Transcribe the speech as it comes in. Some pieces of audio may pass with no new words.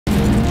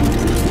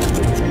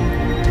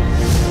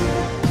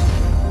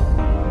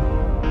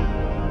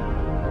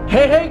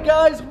Hey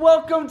guys,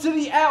 welcome to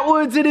the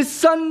Atwoods. It is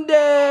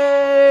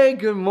Sunday.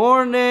 Good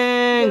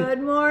morning.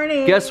 Good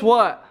morning. Guess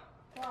what?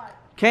 What?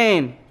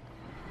 Kane,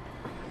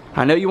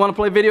 I know you want to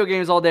play video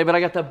games all day, but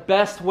I got the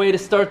best way to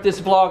start this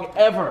vlog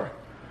ever.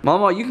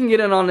 Mama, you can get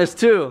in on this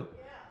too.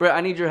 Yeah. Britt, I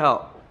need your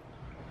help.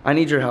 I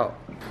need your help.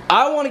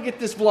 I want to get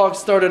this vlog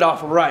started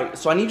off right,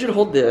 so I need you to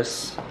hold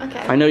this. Okay.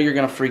 I know you're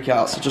going to freak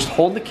out, so just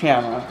hold the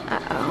camera.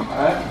 Uh-oh.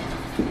 All right?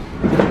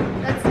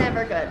 That's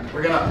never good.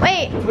 We're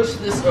gonna push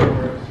this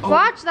over.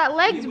 Watch, that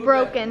leg's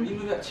broken. Can you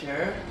move that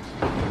chair?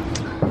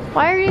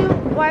 Why are you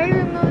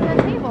moving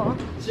the table?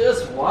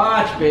 Just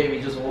watch,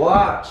 baby, just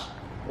watch.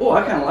 Oh,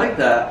 I kinda like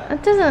that.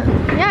 It doesn't,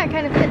 yeah, it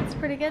kind of fits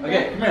pretty good.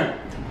 Okay, come here.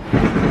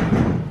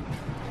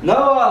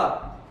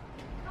 Noah!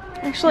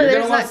 Actually,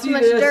 there's not too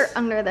much dirt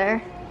under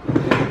there.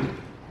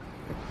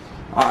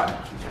 Alright.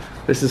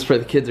 This is for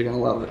the kids are gonna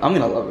love it. I'm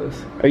gonna love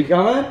this. Are you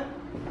coming?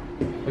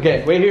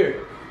 Okay, wait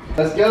here.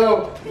 Let's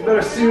go. You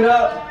better suit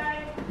up.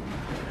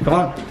 Come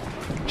on.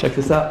 Check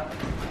this out.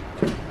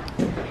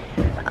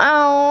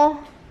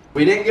 Oh.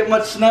 We didn't get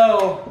much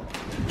snow,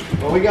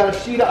 but we got a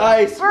sheet of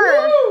ice.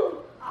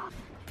 Woo!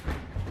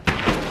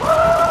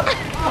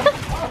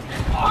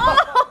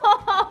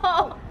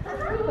 Oh.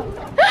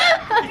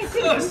 It's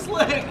so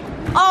slick.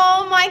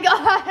 Oh my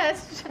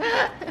gosh.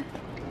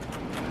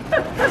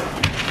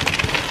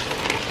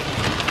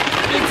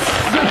 It's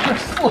super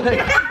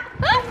slick.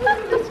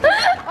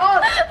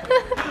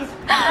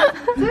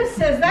 Zeus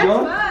says that's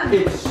fun.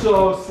 It's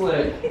so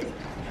slick.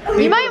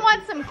 You might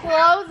want some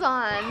clothes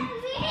on.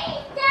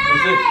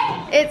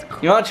 It's.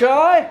 You want to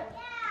try? Yeah.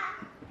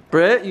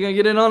 Britt, you gonna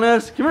get in on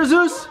this? Come here,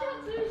 Zeus.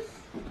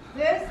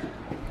 This?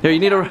 Here, you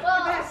need a.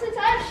 Well, since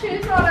I have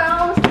shoes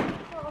on,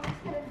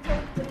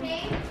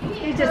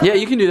 Yeah,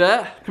 you can do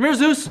that. Come here,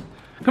 Zeus.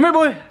 Come here,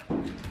 boy.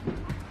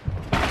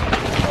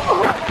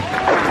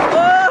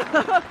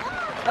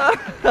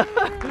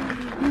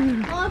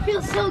 Oh, it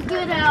feels so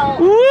good out.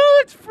 Woo,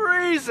 it's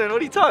freezing.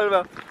 What are you talking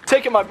about?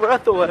 Taking my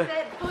breath away.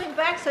 Pull him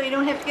back so you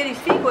don't have to get his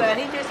feet wet.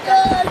 He just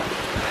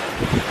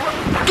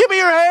Give me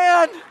your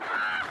hand.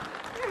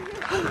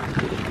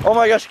 Oh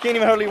my gosh, I can't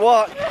even hardly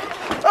walk.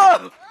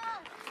 Oh.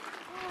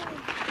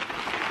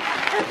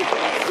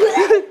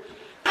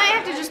 I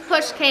have to just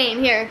push Kane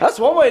here. That's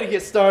one way to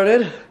get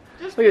started.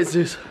 Look at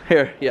Zeus.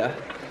 Here, yeah.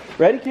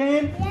 Ready,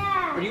 Kane?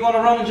 Yeah. Or do you want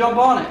to run and jump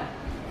on it?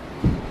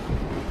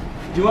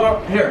 Do you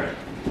want to? Here.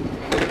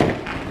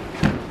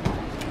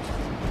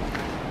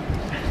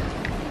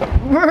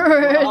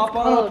 Hop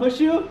on, I'll push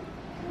you.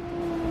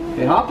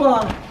 Okay, hop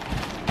on.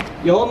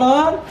 You holding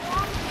on?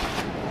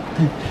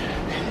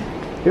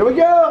 Here we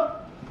go.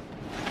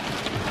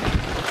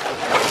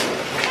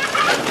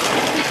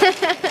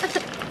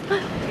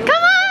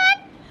 Come on!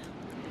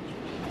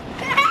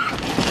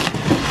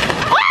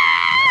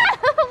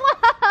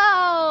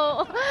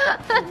 Whoa!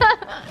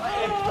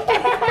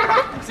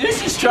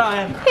 Zeus is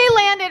trying. He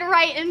landed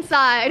right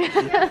inside.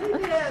 yes, he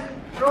did.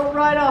 Rolled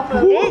right off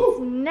of It's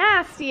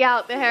nasty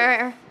out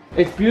there.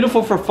 It's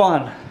beautiful for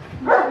fun.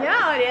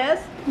 Yeah, it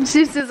is.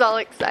 Zeus is all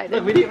excited.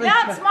 Look, we didn't even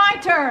Now it's my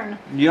turn.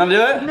 You want to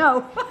do it?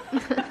 No.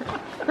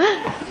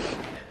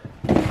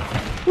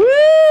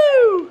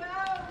 Woo!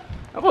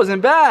 That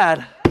wasn't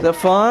bad. Is that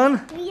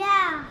fun?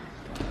 Yeah.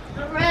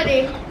 I'm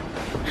ready.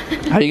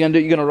 How you gonna do?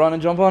 You gonna run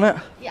and jump on it?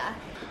 Yeah.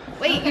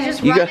 Wait, you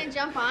just run and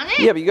jump on it?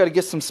 Yeah, but you gotta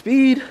get some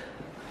speed.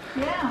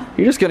 Yeah.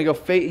 You're just gonna go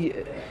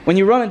when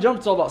you run and jump,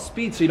 it's all about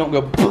speed, so you don't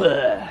go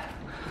bleh.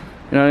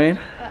 You know what I mean?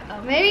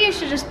 Uh-oh. Maybe you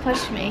should just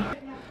push me.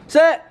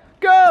 Set,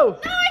 go!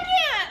 No, I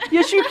can't!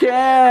 Yes, you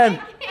can!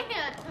 I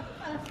can't.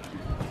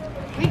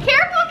 Be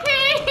careful,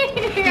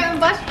 Kate! You're gonna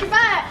bust your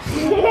butt.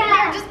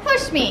 Yeah. Here, just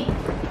push me.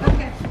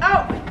 Okay. Oh!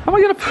 How am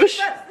I gonna push?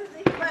 Left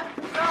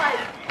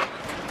side.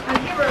 I'll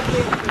give her a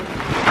big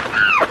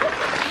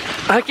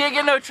I can't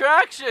get no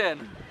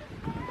traction.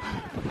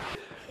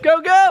 Go,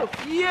 go!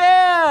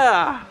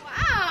 Yeah!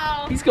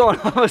 Wow! He's going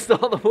almost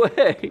all the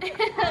way.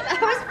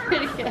 That was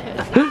pretty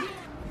good.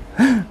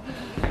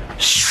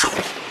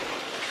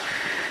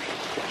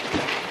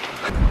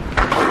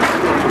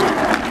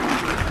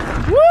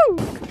 Woo!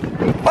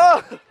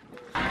 Oh!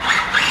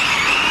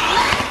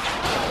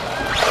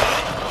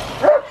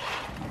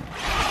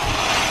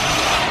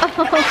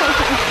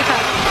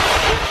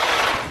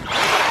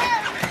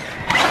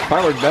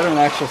 Probably look better than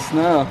actual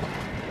snow.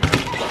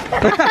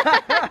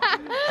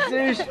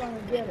 Zeus,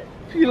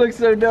 you look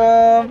so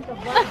dumb.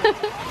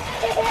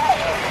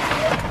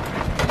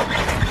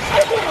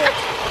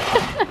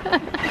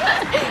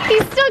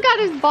 He's still got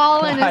his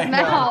ball in his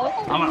mouth.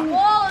 The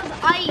wall is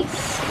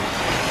ice.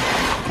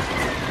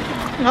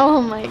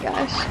 Oh my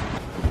gosh.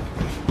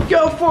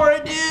 Go for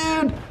it,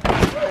 dude!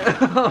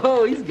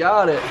 Oh, he's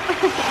got it.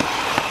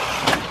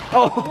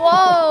 Oh.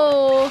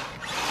 Whoa.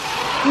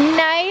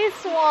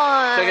 Nice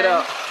one. Check it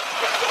out.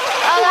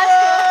 Oh,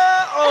 that's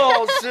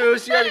Oh,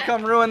 Zeus, you had to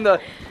come ruin the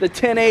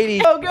 1080.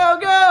 Go, go,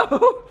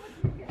 go!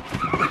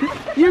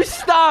 You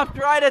stopped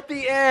right at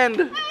the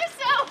end. I'm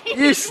so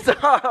You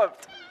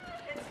stopped.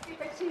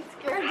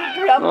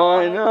 Oh,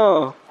 I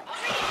know.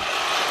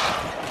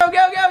 Go,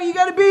 go, go! You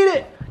gotta beat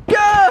it.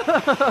 Go!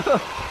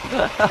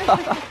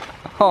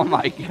 Oh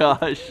my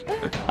gosh. All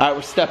right,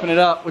 we're stepping it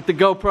up with the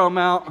GoPro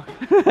mount.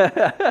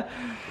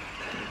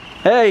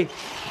 Hey,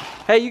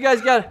 you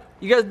guys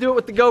do it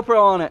with the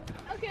GoPro on it.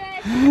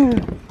 Okay.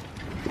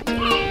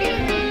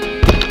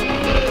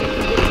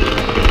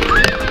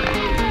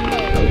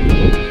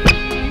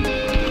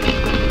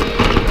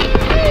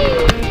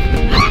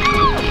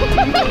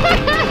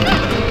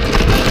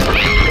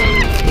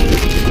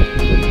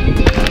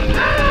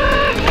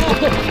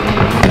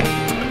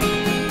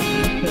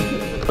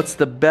 What's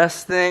the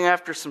best thing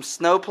after some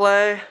snow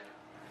play?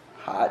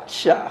 Hot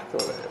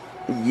chocolate.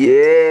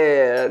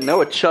 Yeah,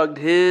 Noah chugged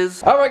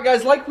his. All right,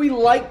 guys, like we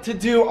like to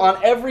do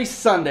on every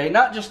Sunday,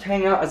 not just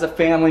hang out as a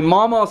family.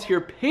 Mama's here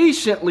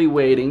patiently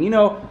waiting. You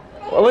know,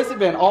 what's it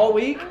been, all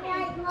week?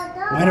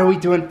 When are we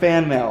doing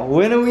fan mail?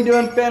 When are we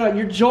doing fan mail?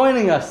 You're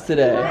joining us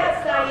today.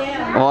 Yes, I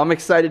am. Oh, I'm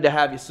excited to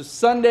have you. So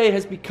Sunday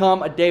has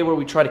become a day where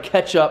we try to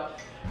catch up.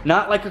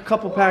 Not like a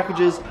couple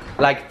packages,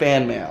 like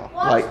fan mail.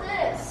 Watch Like,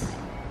 this.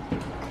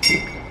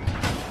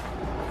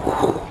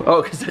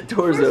 oh, because that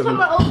door's First open.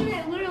 time I opened it,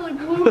 it literally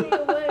blew me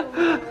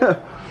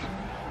away.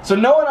 So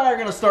Noah and I are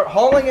gonna start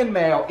hauling in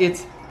mail.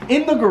 It's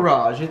in the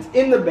garage, it's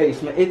in the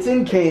basement, it's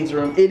in Kane's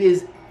room, it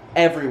is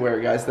everywhere,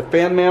 guys. The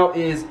fan mail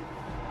is,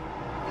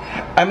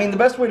 I mean, the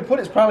best way to put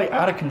it is probably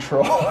out of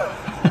control.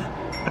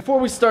 Before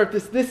we start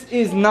this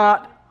is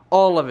not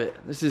all of it.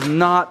 This is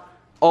not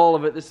all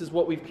of it. This is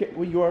what we've,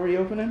 were you already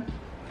opening?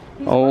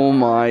 Oh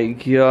my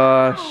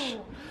gosh.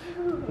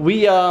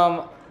 We,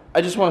 I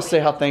just want to say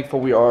how thankful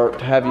we are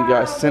to have you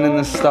guys sending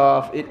this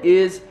stuff. It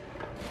is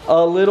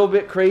a little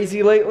bit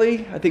crazy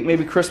lately. I think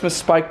maybe Christmas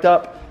spiked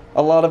up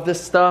a lot of this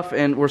stuff,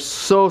 and we're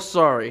so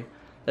sorry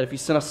that if you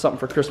sent us something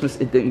for Christmas,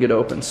 it didn't get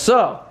open.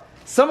 So,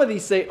 some of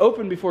these say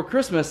open before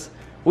Christmas.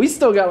 We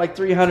still got like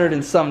 300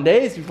 and some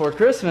days before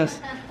Christmas,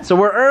 so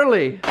we're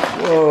early.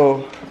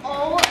 Whoa.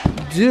 Oh,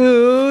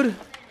 Dude,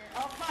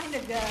 I'll find a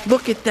gun.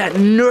 look at that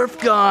Nerf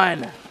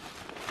gun.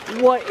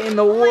 What in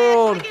the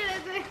world? look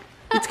at it.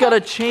 It's got a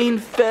chain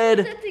fed.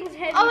 That thing's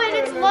heavy. Oh, and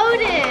it's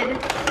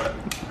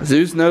loaded.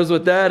 Zeus knows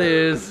what that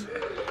is.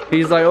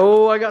 He's like,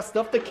 oh, I got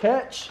stuff to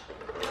catch.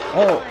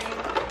 Oh,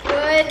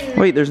 Good.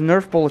 wait, there's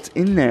Nerf bullets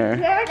in there.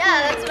 Yeah,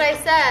 that's what I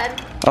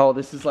said. Oh,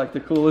 this is like the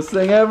coolest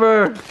thing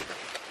ever.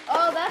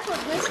 Oh, that's what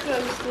this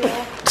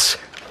goes to.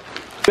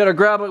 Better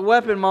grab a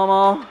weapon,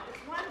 mama.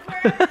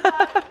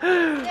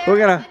 We're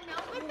gonna.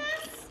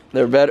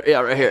 They're better.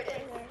 Yeah, right here.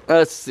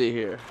 Let's see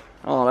here.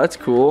 Oh, that's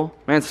cool.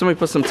 Man, somebody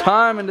put some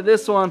time into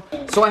this one.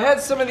 So I had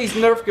some of these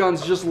Nerf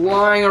guns just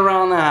lying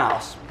around the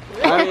house.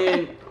 I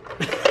mean,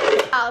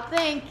 Oh,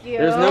 thank you.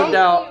 there's no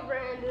doubt.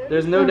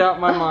 There's no doubt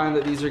in my mind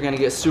that these are gonna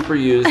get super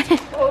used.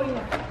 Oh,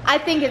 yeah. I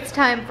think it's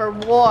time for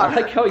war. I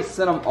like how he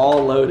sent them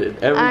all loaded.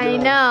 Every I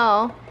gun.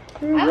 know. I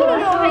don't know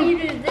how you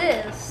do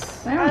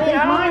this. I don't think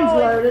mine's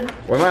loaded.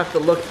 We're gonna have to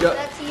look up.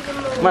 That's even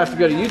more. Might have to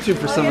go to YouTube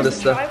for some of this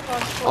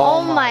stuff.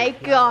 Oh my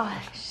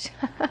gosh.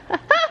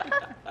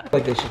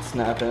 Like they should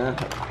snap in.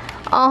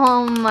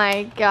 Oh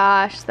my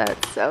gosh,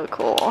 that's so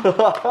cool.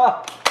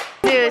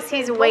 Zeus,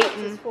 he's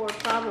waiting. For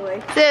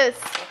probably. Zeus,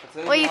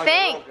 what do you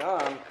think?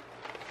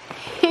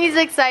 He's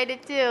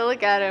excited too.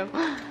 Look at him.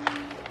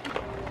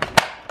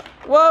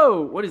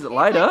 Whoa! What is it?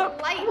 Light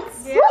up?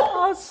 Lights.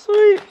 Oh,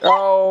 sweet.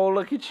 Oh,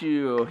 look at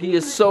you. He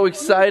is so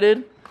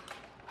excited.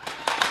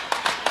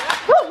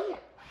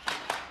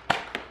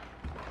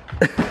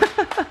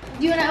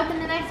 Do you want to open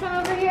the next one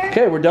over here?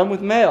 Okay, we're done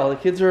with mail. The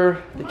kids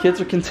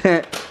are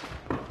content.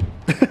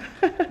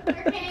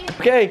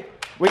 Okay,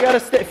 we gotta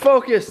stay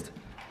focused.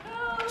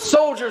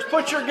 Soldiers,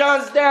 put your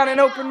guns down and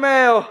open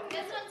mail. This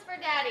one's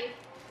for Daddy.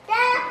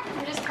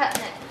 I'm just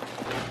cutting it.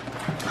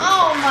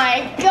 Oh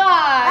my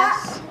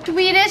gosh.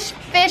 Swedish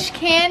fish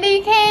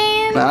candy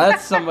cane. Now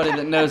that's somebody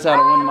that knows how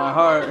to win my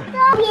heart.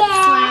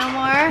 Smile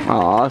more.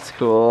 Oh, that's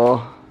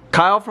cool.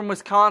 Kyle from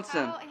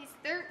Wisconsin. Oh, he's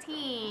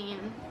 13.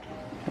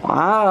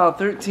 Wow,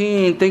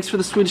 13. Thanks for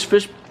the Swedish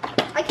fish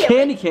I can't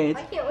candy wait. canes.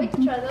 I can't wait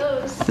to try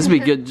those. This would be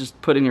good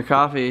just put in your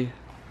coffee.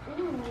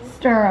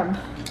 Stir 'em.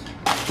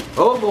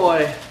 Oh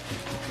boy.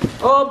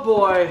 Oh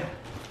boy.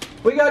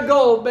 We got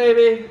gold,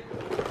 baby.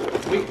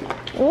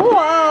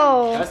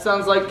 Whoa. That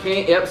sounds like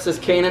Kane. Yep, says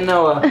Kane and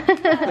Noah.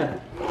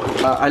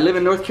 I live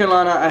in North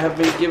Carolina. I have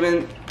been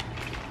given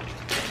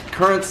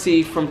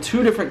currency from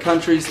 2 different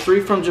countries, 3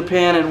 from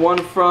Japan and 1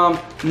 from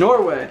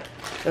Norway.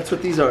 That's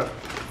what these are.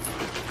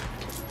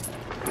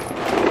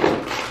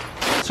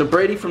 So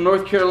Brady from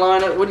North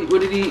Carolina, what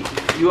did he,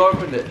 you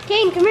opened it?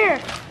 Kane, come here.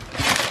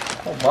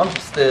 A whole bunch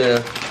of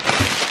stuff.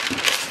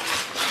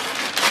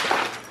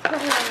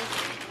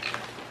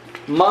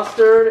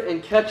 Mustard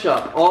and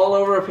ketchup all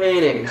over a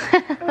painting.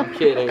 I'm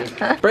kidding.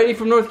 Brady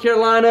from North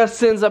Carolina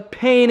sends a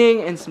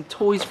painting and some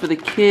toys for the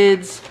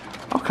kids.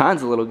 All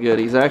kinds of little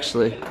goodies,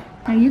 actually.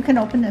 Now you can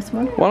open this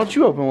one. Why don't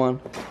you open one?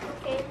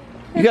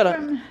 You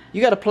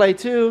gotta play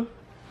too.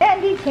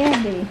 Candy,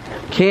 candy.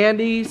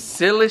 Candy,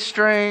 silly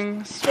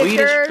string,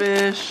 Swedish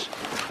fish.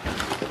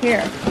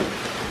 Here.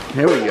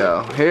 Here we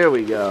go. Here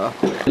we go.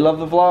 We love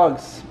the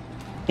vlogs.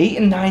 8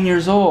 and 9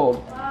 years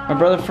old. My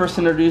brother first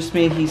introduced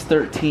me, he's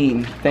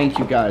 13. Thank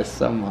you guys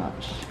so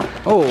much.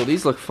 Oh,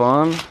 these look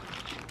fun.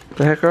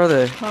 The heck are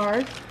they?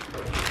 Cars.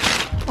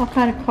 All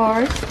kind of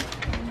cars.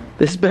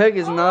 This bag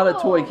is not a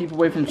toy. Keep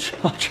away from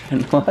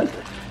children. What?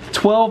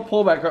 12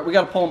 pullback cards. We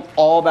gotta pull them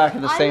all back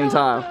at the same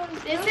time.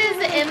 This is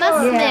Emma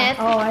Smith. Yeah.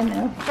 Oh, I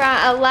know.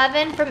 From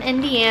 11 from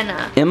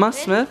Indiana. Emma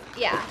Smith?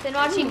 Yeah, been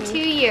watching 2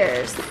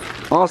 years.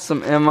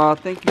 Awesome, Emma.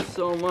 Thank you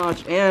so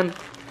much. And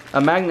a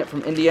magnet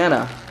from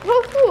Indiana.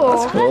 Oh, cool.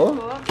 That's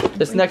cool.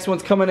 This next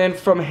one's coming in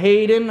from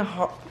Hayden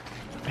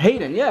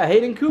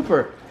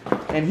Cooper.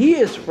 And he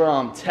is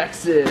from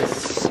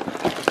Texas.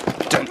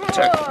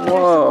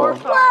 Whoa.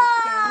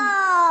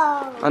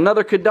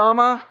 Another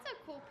Kadama. That's a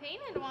cool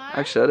painted one.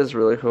 Actually, that is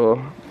really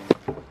cool.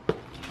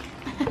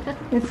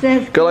 It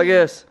says. Go like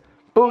this.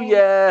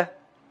 Booyah.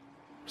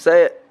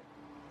 Say it.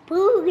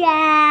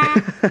 Booyah.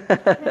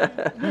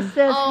 This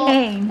says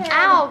Kane.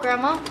 Ow,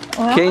 Grandma.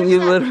 Well, Kane,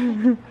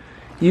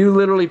 you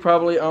literally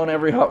probably own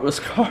every Hot Wheels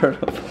card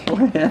on the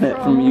planet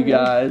from you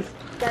guys.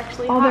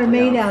 they're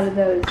made out of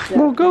those.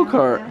 Little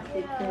go-kart.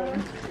 plastic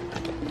things.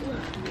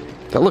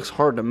 That looks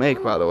hard to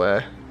make, by the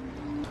way.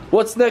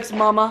 What's next,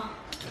 Mama?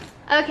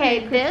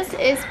 Okay, this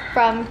is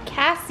from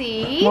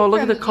Cassie. Oh,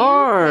 look at from the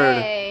card.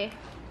 UK.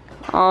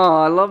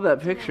 Oh, I love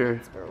that picture.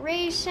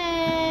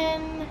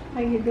 Inspiration. How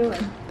you doing?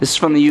 This is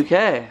from the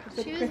UK.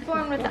 She was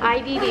born with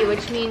IDD,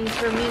 which means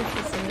her immune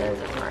system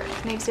doesn't work.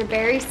 Makes her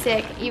very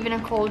sick. Even a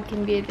cold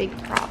can be a big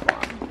problem.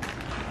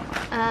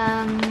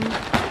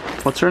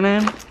 What's her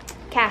name?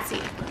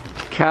 Cassie.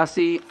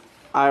 Cassie,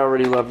 I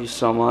already love you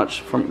so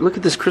much. Look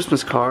at this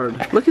Christmas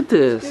card. Look at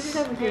this.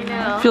 I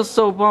know. I feel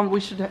so bummed. We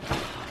should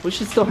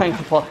still hang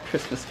up all the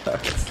Christmas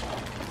cards.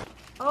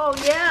 Oh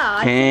yeah,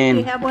 I Kane.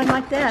 think we have one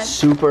like that.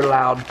 Super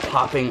loud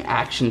popping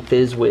action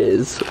fizz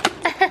whiz.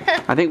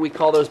 I think we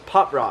call those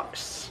pop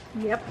rocks.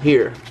 Yep.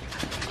 Here.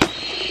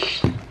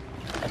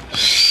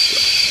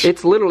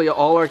 It's literally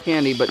all our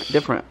candy, but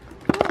different.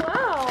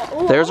 Wow.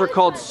 Ooh, Theirs are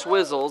called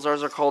Swizzles,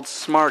 ours are called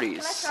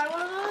Smarties. Can I try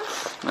one of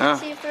those? Yeah.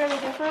 See if they're any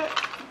different.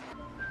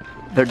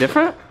 They're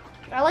different?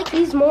 I like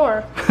these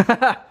more.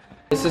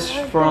 This is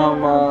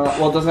from,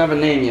 well, it doesn't have a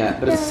name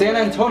yet, but it's San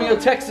Antonio,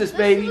 Texas,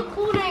 baby. This is a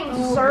cool name.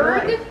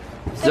 Zerg.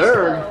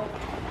 Zerg?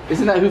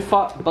 Isn't that who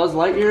fought Buzz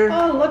Lightyear?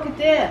 Oh, look at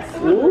this.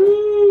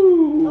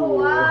 Ooh. Oh,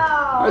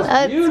 wow.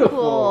 That's beautiful.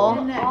 Cool.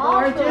 Isn't that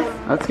gorgeous?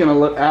 That's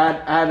gonna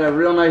add a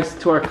real nice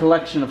to our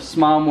collection of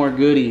Smile More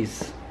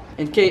goodies.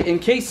 In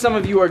case some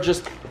of you are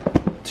just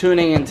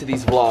tuning into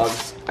these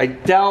vlogs, I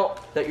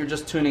doubt that you're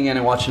just tuning in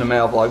and watching a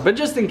mail vlog, but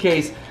just in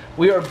case,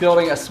 we are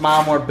building a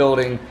Smile More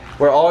building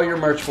where all your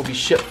merch will be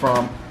shipped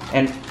from,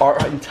 and our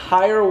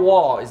entire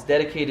wall is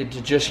dedicated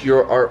to just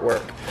your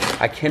artwork.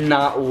 I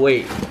cannot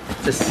wait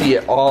to see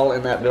it all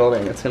in that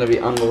building. It's gonna be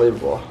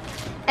unbelievable.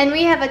 And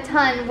we have a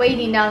ton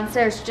waiting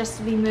downstairs just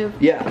to be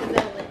moved. Yeah. To the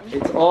building.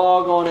 It's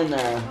all going in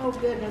there. Oh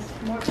goodness,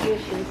 more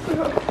dishes.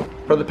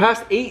 For the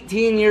past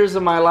 18 years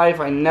of my life,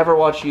 I never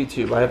watched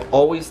YouTube. I have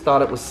always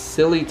thought it was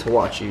silly to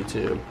watch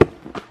YouTube.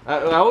 I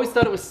always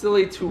thought it was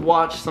silly to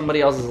watch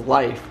somebody else's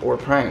life or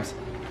pranks.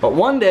 But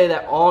one day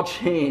that all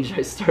changed.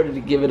 I started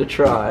to give it a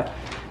try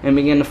and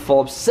began to fall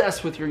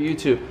obsessed with your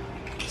YouTube.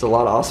 There's a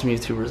lot of awesome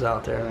YouTubers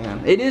out there,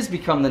 man. It is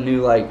become the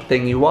new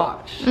thing you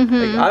watch.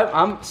 Like,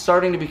 I'm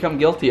starting to become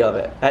guilty of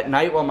it. At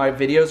night while my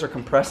videos are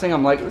compressing,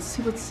 I'm like, let's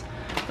see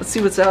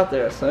what's out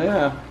there. So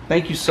yeah,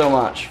 thank you so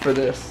much for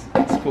this.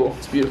 It's cool.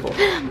 It's beautiful.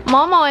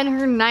 Mama and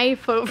her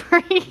knife over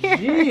here.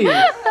 Jeez.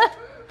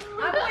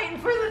 I'm waiting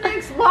for the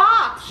next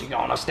box. She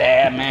gonna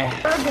stab me.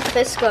 Where did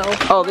this go?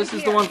 Oh, this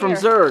is the one from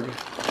Zerg.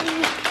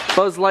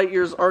 Buzz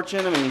Lightyear's arch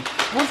enemy.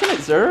 Wasn't it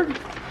Zerg?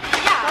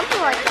 Yeah,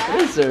 something like that.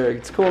 It is Zerg.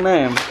 It's a cool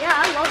name. Yeah,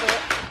 I love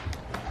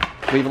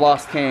it. We've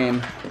lost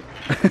Kane.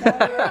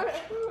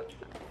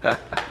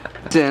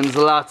 Sends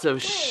lots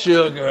of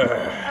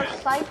sugar.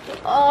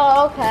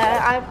 Oh, okay.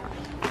 I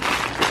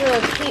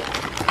keep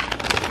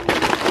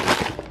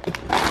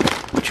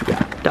What you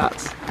got?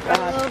 Dots.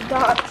 love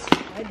dots.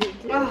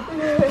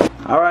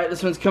 All right,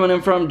 this one's coming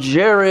in from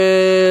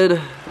Jared.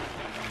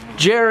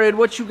 Jared,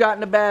 what you got in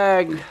the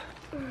bag?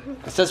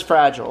 It says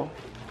fragile.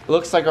 It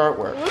looks like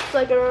artwork. Looks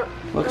like a.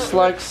 Looks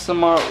like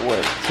some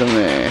artwork to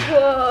me.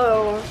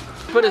 Whoa.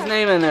 Put his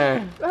name in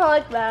there. I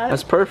like that.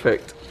 That's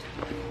perfect.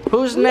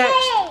 Who's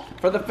next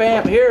for the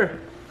fam? Here.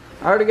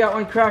 I already got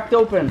one cracked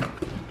open.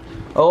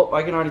 Oh,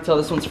 I can already tell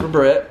this one's for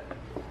Britt.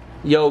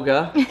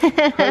 Yoga.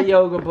 A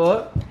yoga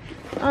book.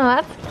 Oh,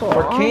 that's cool.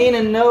 For Kane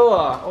and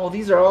Noah. Oh,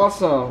 these are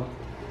awesome.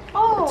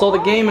 Oh. It's all the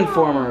Game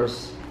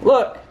Informers.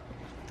 Look.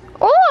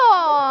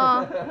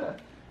 Oh.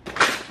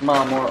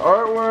 Mom, more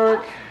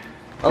artwork.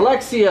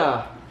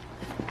 Alexia.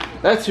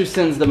 That's who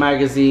sends the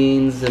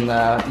magazines and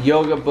the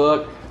yoga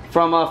book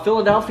from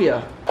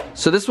Philadelphia.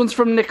 So this one's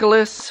from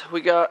Nicholas.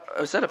 We got,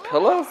 is that a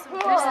pillow?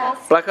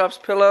 Black Ops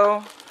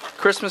pillow.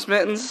 Christmas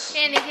mittens.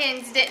 Candy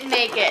canes didn't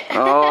make it.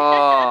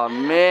 Oh,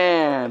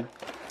 man.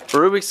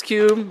 Rubik's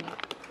Cube.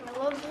 I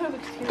love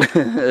Rubik's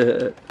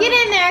Cube. Get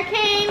in there,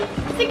 Kane.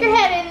 Stick your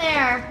head in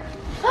there.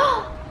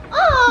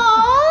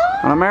 Oh.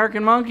 An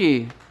American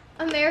monkey.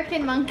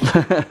 American monkey.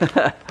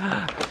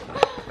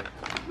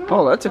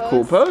 Oh, that's a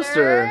cool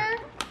poster.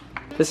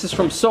 This is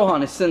from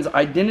Sohan. It sends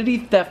identity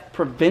theft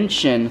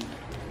prevention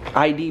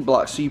ID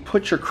blocks. So you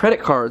put your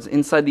credit cards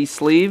inside these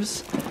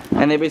sleeves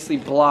and they basically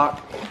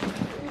block.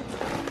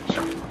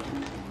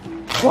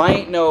 Well, I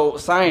ain't no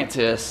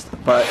scientist,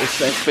 but it's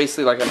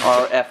basically like an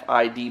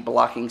RFID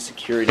blocking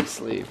security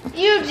sleeve.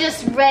 You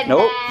just read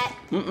that.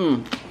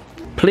 Mm-mm.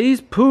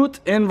 Please put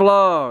in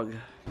vlog.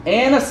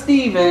 Anna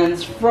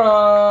Stevens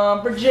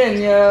from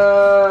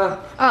Virginia.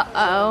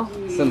 Uh-oh.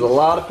 Sends a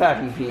lot of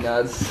packing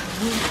peanuts.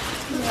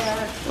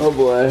 Oh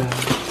boy.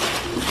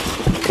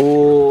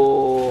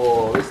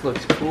 Oh, this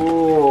looks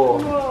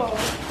cool.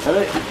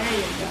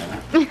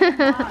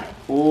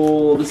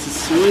 Oh, this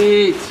is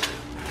sweet.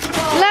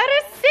 Let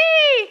us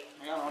see.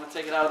 Hang on, I want to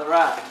take it out of the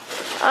wrap.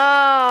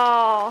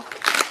 Oh.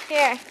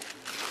 Here.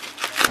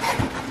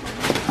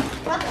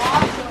 That's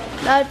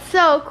awesome. That's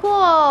so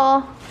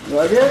cool. You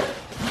like it?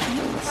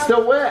 It's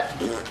still wet.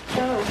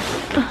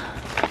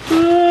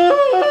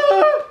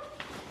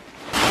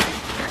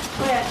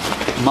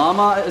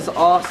 Mama is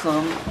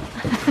awesome.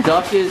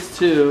 Duck is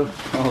too.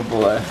 Oh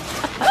boy.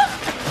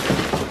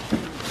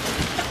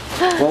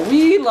 Well,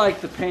 we like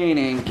the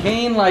painting.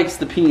 Kane likes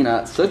the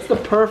peanuts. So it's the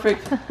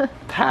perfect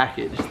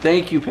package.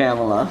 Thank you,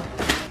 Pamela.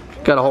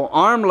 Got a whole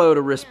armload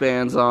of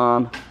wristbands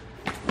on.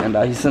 And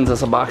he sends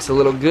us a box of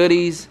little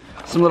goodies.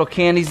 Some little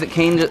candies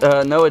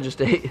that Noah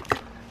just ate.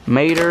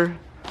 Mater.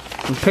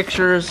 Some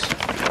pictures.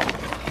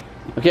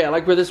 Okay, I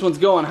like where this one's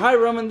going. Hi,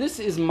 Roman. This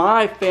is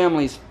my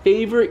family's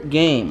favorite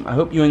game. I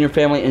hope you and your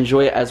family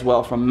enjoy it as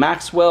well. From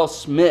Maxwell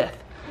Smith.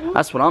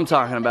 That's what I'm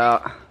talking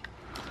about.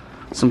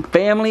 Some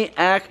family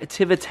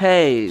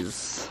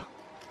activities.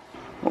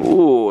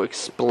 Ooh,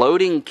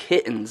 exploding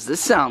kittens.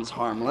 This sounds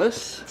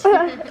harmless.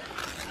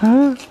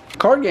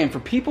 Card game for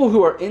people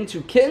who are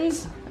into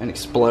kittens and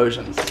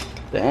explosions.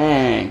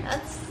 Dang.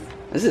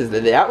 This is,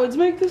 did the Atwoods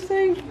make this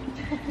thing?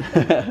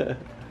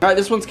 All right,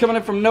 this one's coming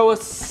in from Noah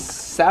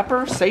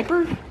Saper?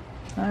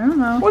 I don't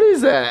know. What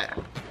is that?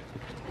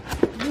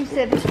 You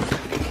said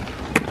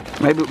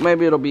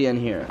Maybe it'll be in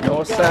here.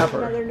 Noah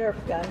Sapper. another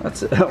Nerf gun.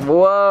 That's it.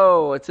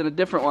 Whoa, it's in a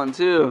different one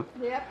too.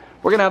 Yep.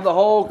 We're gonna have the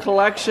whole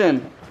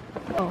collection.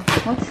 Oh,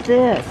 what's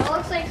this? It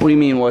looks like What do you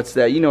mean, what's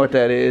that? You know what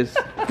that is.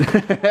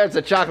 That's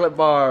a chocolate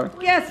bar.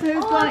 Guess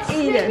who's gonna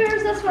eat it?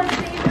 Snickers. That's my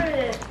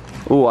favorite.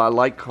 Ooh, I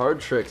like card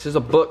tricks. There's a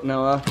book,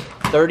 Noah.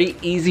 30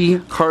 easy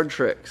card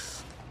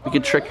tricks. You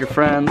could trick your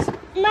friends.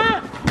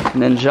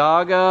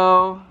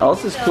 Ninjago. Oh,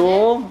 this is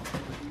cool.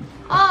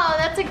 Oh,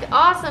 that's an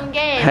awesome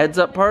game. Heads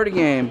up party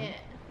game.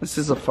 This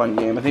is a fun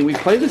game. I think we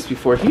played this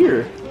before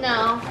here.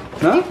 No.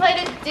 No? We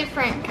played a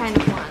different kind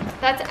of one.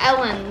 That's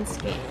Ellen's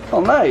game.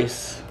 Oh,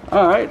 nice.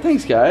 All right,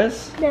 thanks,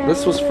 guys.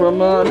 This was from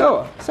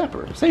Noah.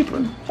 Saper.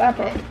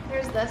 Okay,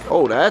 here's this.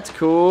 Oh, that's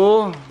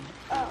cool.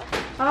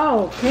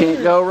 Oh,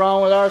 Can't go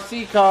wrong with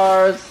RC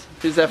cars.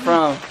 Who's that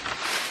from?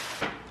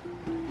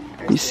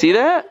 You see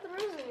that?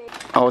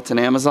 Oh, it's an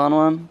Amazon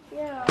one?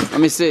 Yeah. Let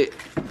me see.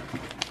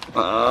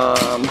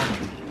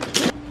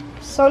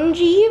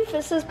 Sanjeev.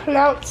 This is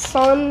pronounced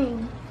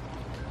Sanjeev.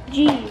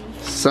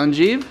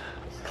 Sanjeev?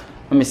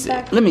 Let me see.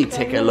 Let me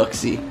take a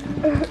look-see.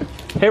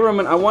 Hey,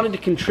 Roman, I wanted to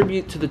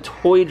contribute to the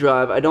toy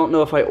drive. I don't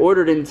know if I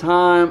ordered in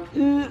time.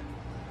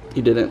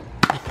 You didn't.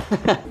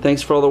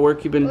 Thanks for all the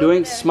work you've been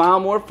doing. Smile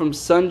more from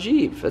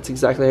Sanjeev. That's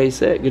exactly how you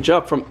say it. Good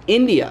job. From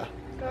India.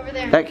 Go over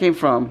there. That came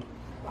from,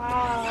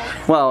 Wow.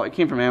 well, it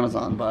came from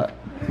Amazon, but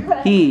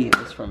he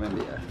is from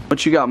India.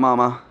 What you got,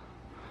 Mama?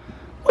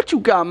 What you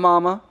got,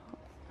 Mama?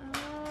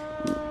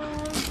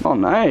 Oh,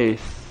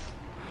 nice.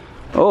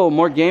 Oh,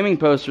 more gaming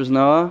posters,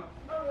 Noah.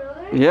 Oh,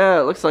 really? Yeah,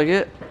 it looks like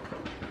it.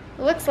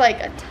 Looks like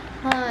a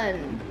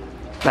ton.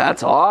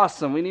 That's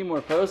awesome. We need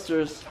more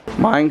posters.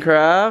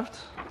 Minecraft.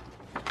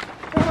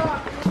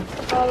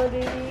 Call of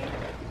Duty.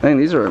 Dang,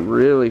 these are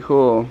really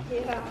cool.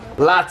 Yeah.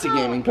 Lots of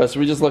gaming posters.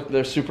 We just looked,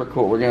 they're super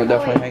cool. We're gonna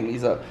definitely hang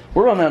these up.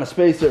 We're running out of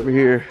space over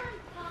here.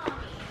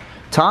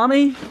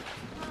 Tommy?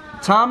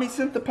 Tommy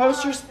sent the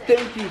posters?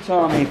 Thank you,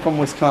 Tommy, from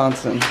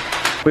Wisconsin.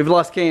 We've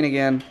lost Kane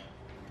again.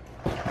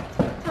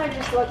 I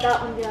just let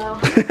that one go.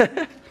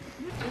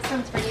 This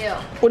one's for you.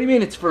 What do you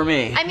mean it's for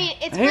me? I mean,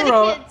 it's Hey, for the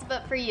Roman. kids,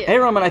 but for you. Hey,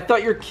 Roman, I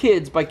thought your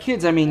kids, by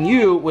kids I mean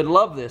you, would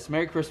love this.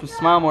 Merry Christmas,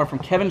 Smile More from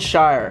Kevin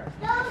Shire.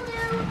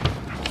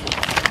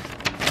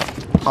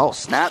 Oh,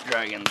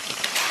 Snapdragons.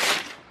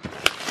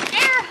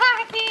 Air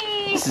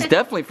hockey! This is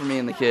definitely for me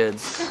and the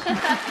kids.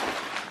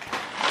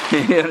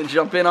 You gonna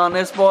jump in on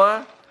this,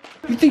 boy?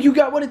 You think you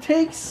got what it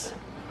takes?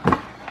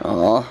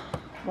 Aw.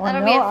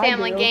 That'll be a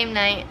family game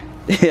night.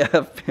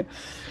 Yeah.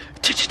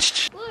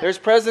 There's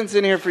presents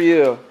in here for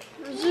you.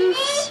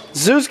 Zeus.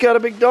 Zeus got a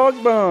big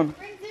dog bone.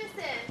 Bring Zeus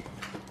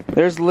in.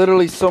 There's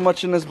literally so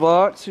much in this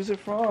box. Who's it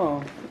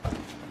from?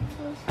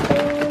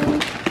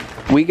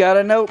 We got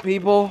a note,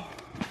 people.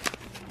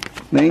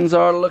 Things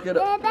are looking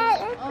up.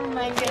 Oh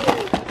my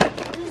goodness.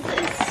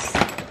 This is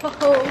so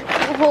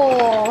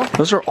cool.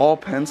 Those are all Oh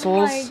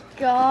pencils? my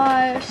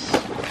gosh.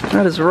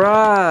 That is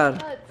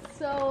rad. That's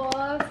so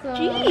awesome.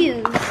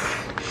 Jeez.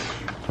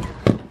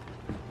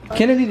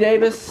 Kennedy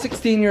Davis,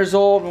 16 years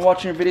old. Been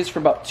watching your videos for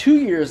about 2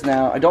 years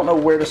now. I don't know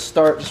where to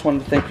start. Just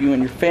wanted to thank you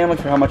and your family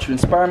for how much you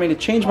inspire me to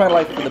change my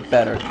life for the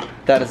better.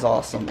 That is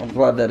awesome. I'm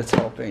glad that it's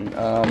helping.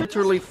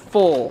 Literally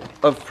full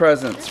of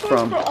presents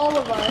from For all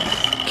of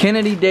us.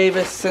 Kennedy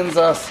Davis. Sends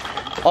us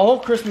a whole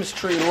Christmas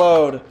tree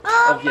load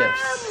of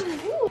gifts.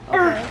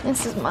 Okay,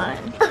 this is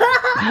mine.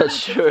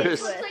 That's yours.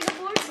 It's like a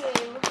board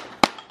game.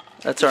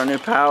 That's our new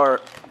power.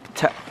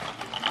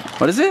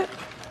 What is it?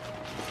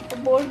 A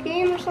board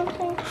game or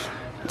something?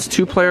 It's a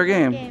 2-player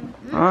game.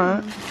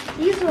 Alright.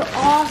 These are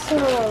awesome.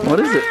 What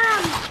is it?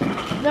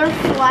 They're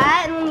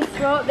flat, and when you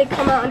throw it, they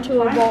come out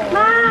into a ball.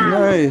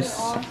 Nice.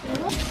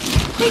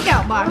 Take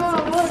out boxes.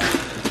 Oh, look.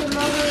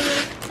 Another.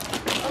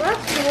 Oh,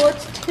 that's cool.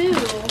 It's 2.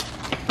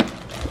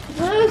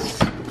 Zeus.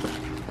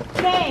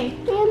 Okay.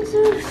 And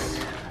Zeus.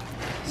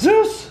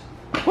 Zeus!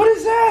 What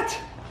is that?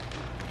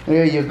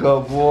 There you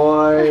go,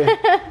 boy.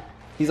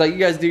 He's like, you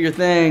guys do your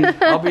thing.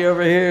 I'll be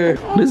over here.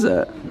 What is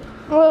that?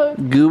 Look.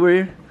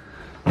 Goober?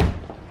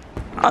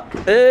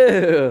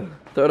 Ew.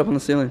 Throw it up on the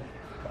ceiling.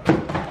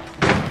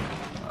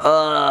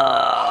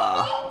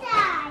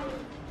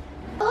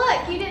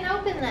 Look, you didn't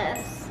open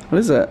this. What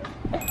is that?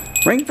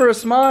 Ring for a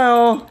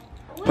smile.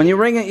 When you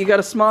ring it, you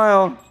gotta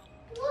smile.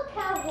 Look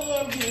how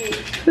handy.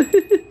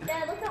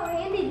 Dad, look how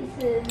handy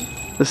this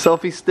is. The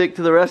selfie stick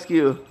to the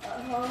rescue.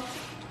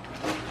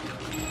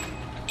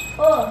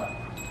 Oh.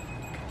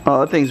 Oh,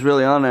 that thing's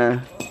really on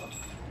there.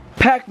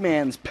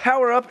 Pac-Man's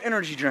Power Up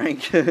Energy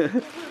Drink.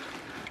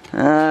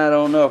 I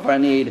don't know if I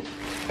need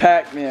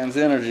Pac-Man's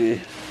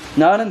energy.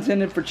 Not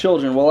intended for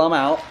children. Well, I'm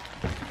out.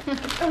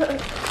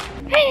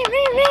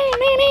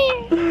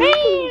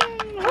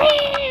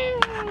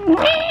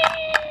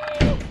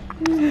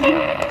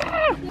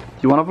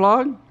 You want a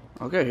vlog?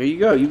 Okay, here you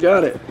go. You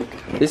got it.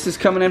 This is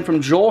coming in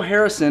from Joel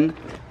Harrison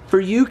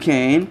for you,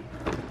 Kane.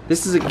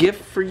 This is a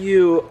gift for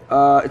you.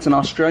 It's an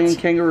Australian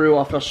kangaroo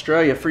off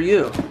Australia for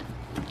you.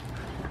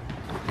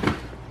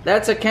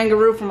 That's a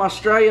kangaroo from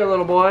Australia,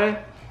 little boy.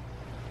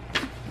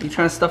 You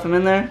trying to stuff him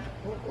in there?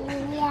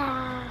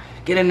 Yeah.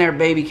 Get in there,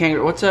 baby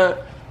kangaroo.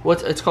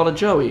 It's called a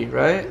joey,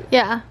 right?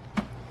 Yeah.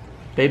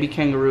 Baby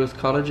kangaroo is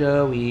called a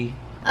joey.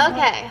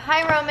 Okay.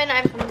 Hi, Roman.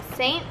 I'm from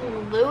St.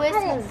 Louis,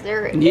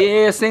 Missouri.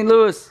 Yeah, St.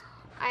 Louis.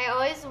 I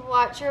always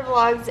watch your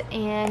vlogs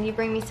and you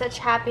bring me such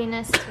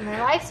happiness to my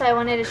life, so I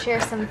wanted to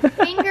share some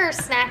finger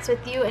snacks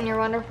with you and your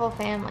wonderful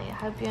family. I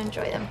hope you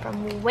enjoy them.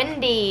 From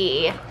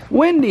Wendy.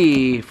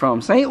 Wendy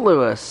from St.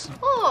 Louis.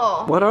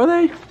 Oh. What are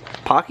they?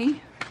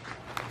 Pocky?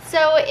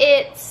 So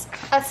it's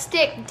a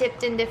stick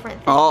dipped in different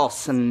things. Oh,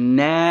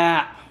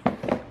 snap.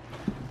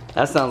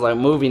 That sounds like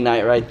movie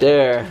night right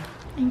there.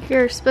 I think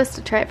you're supposed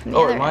to try it from the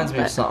Oh, other it reminds end,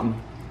 me of but-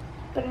 something.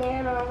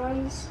 Banana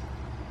ones.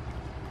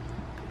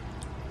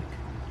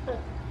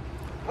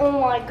 Oh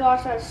my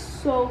gosh, that's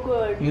so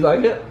good. You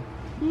like it?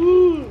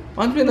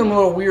 Reminds me of them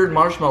little weird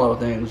marshmallow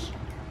things.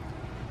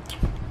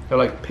 They're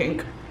like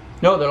pink.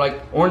 No, they're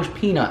like orange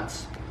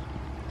peanuts.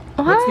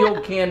 What's the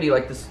old candy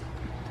like this?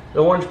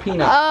 The orange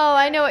peanut. Oh,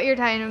 I know what you're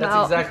talking That's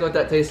about. exactly what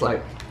that tastes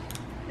like.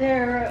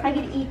 I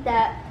could eat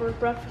that for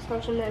breakfast,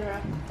 lunch, and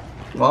dinner.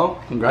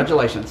 Well,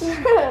 congratulations.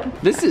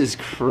 This is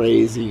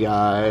crazy,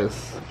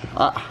 guys.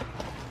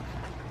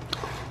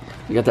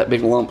 You got that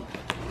big lump.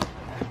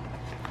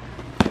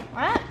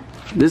 What?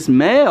 This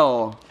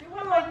mail. You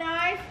want my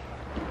knife?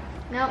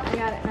 Nope, I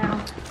got it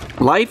now.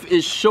 Life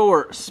is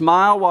short.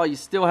 Smile while you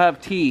still have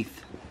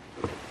teeth.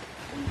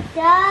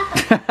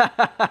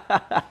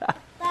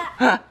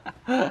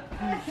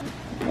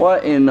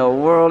 What in the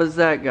world is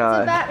that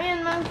guy?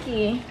 Batman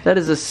monkey. That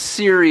is a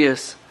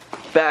serious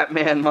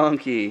Batman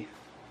monkey.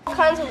 All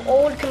kinds of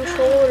old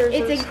controllers.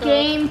 It's and a stuff.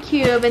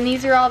 GameCube, and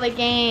these are all the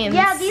games.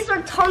 Yeah, these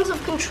are tons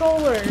of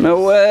controllers.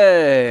 No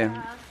way.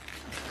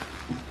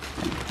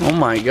 Oh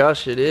my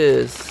gosh, it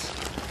is.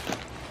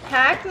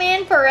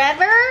 Pac-Man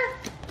Forever.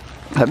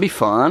 That'd be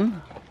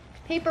fun.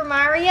 Paper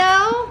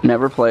Mario.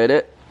 Never played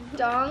it.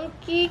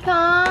 Donkey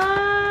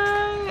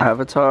Kong.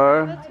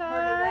 Avatar.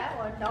 That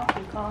one,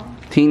 Donkey Kong.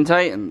 Teen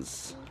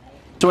Titans.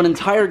 So an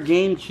entire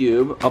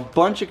GameCube, a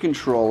bunch of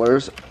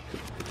controllers,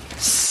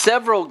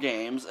 several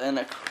games, and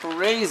a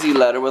crazy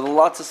letter with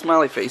lots of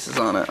smiley faces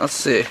on it. Let's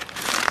see.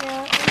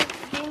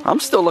 I'm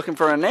still looking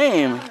for a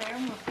name.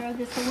 I'm gonna throw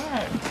this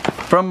away.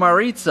 From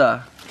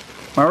Maritza.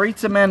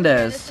 Maritza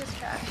Mendez. This is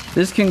trash.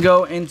 This can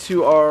go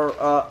into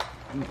our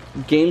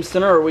game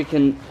center, or we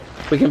can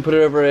put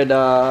it over at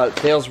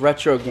Dale's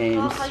Retro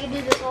Games. Oh, I could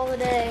do this all the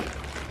day.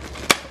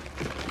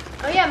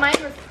 Oh yeah, mine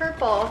was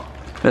purple.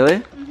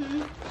 Really?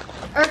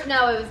 Or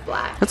no, it was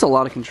black. That's a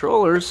lot of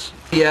controllers.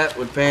 Yeah,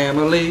 with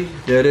family.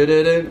 Da -da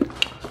 -da -da.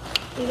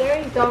 You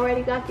there? You've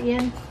already got the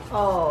end.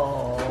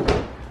 Oh.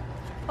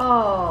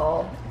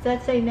 Oh. Does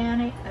that say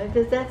nanny?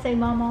 Does that say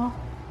mama?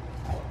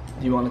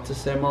 Do you want it to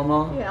say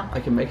mama? Yeah. I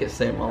can make it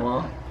say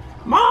mama.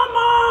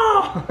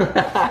 Mama!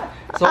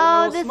 It's a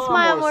Oh, little the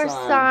smile more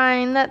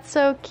sign. That's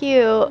so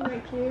cute.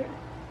 Very cute.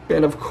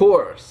 And of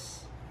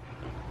course,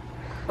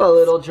 a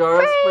little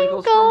jar of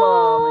sprinkles for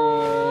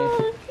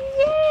mommy.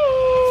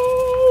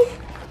 Yay!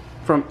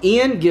 From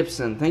Ian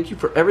Gibson. Thank you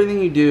for everything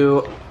you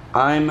do.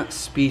 I'm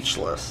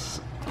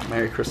speechless.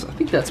 Merry Christmas. I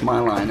think that's my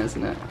line,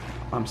 isn't it?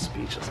 I'm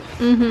speechless.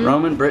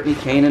 Roman, Brittney,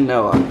 Kane, and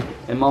Noah.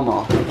 And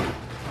Mama.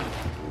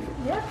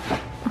 Yep.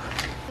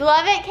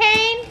 Love it,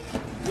 Kane?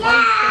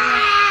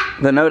 Yeah!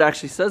 The note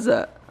actually says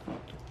that.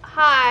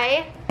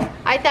 Hi.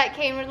 I thought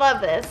Kane would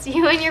love this.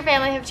 You and your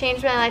family have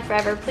changed my life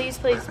forever. Please,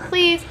 please,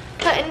 please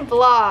put in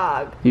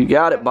vlog. You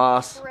got it,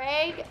 boss.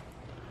 Craig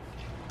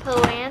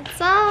Palancis.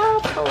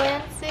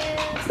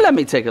 Let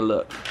me take a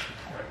look.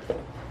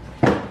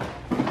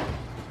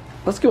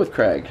 Let's go with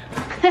Craig.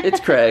 It's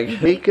Craig.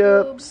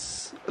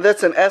 Makeups.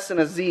 That's an S and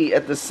a Z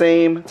at the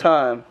same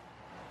time.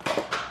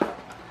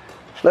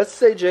 Let's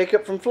say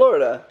Jacob from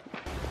Florida.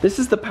 This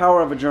is the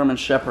power of a German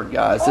Shepherd,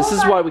 guys. This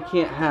is why we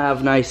can't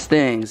have nice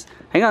things.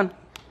 Hang on.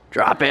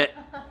 Drop it.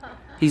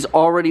 He's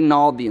already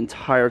gnawed the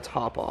entire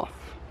top off.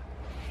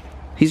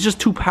 He's just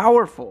too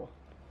powerful.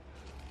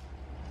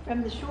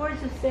 From the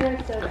shores of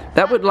Sarasota.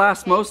 That would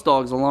last most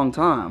dogs a long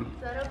time.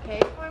 Is that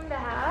okay for him to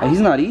have? He's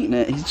not eating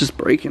it. He's just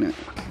breaking it.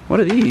 What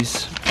are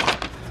these?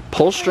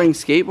 Pull string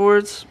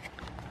skateboards?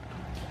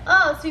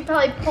 Oh, so you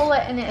probably pull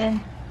it and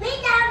it.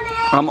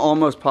 I'm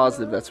almost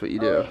positive that's what you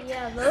do. Oh,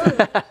 yeah,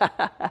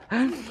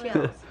 those.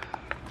 Shells.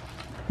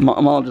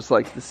 Mom just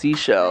likes the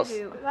seashells.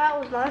 That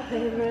was my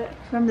favorite.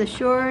 From the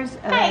shores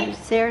of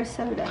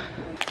Sarasota.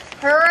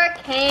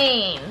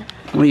 Hurricane.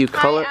 Will you Hi,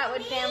 color?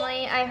 Atwood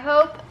family. I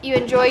hope you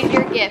enjoyed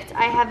your gift.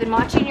 I have been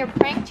watching your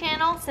prank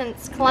channel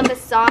since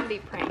Columbus Zombie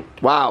Prank.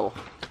 Wow.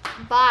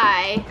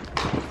 By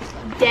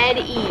Dead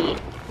E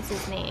is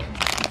his name.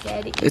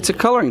 Dead E. It's a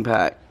coloring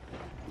pack.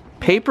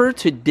 Paper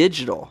to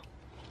digital.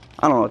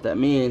 I don't know what that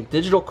means.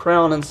 Digital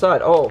crayon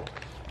inside. Oh,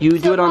 you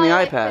do it on the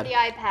iPad. For the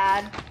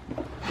iPad.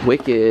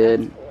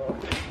 Wicked.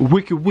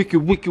 Wicked,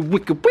 wicked, wicked,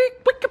 wicked,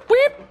 wicked, wicked,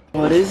 wicked.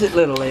 What is it,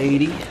 little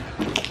lady?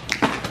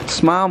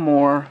 Smile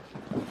more.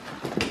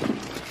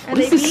 What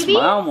is this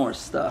smile more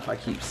stuff I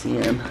keep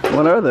seeing?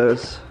 What are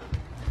those?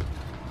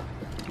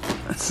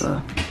 That's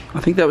I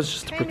think that was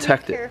just to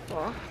protect it.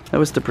 Careful. That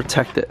was to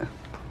protect it.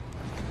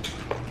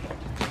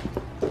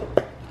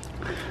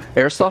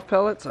 Airsoft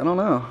pellets? I don't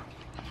know.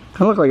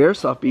 Kind of look like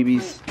airsoft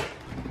BBs.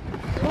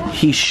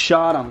 He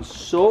shot them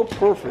so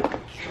perfect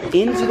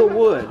into the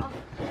wood,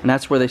 and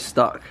that's where they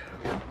stuck.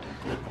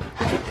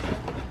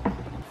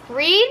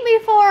 Read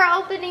before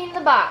opening the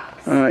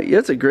box. Alright,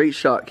 that's a great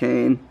shot,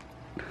 Kane.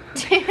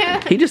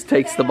 He just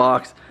takes the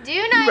box.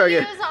 Do not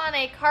use on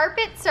a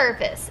carpet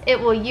surface. It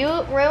will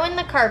ruin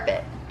the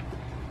carpet.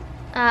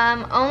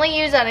 Only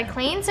use on a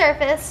clean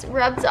surface,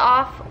 rubs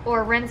off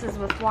or rinses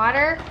with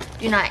water.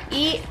 Do not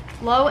eat.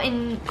 Low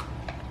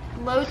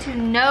to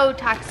no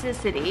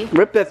toxicity.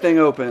 Rip that thing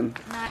open.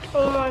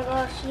 Oh my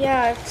gosh,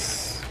 yeah,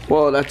 it's...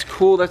 Whoa, that's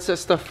cool. That's that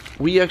stuff.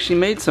 We actually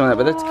made some of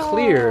that, but that's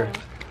clear.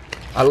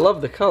 I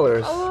love the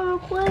colors. I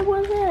want to play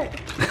with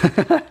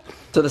it.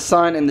 So the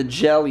sign and the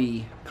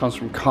jelly comes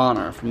from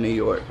Connor from New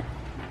York.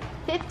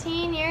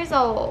 15 years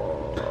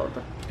old.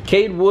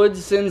 Cade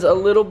Woods sends a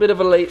little bit of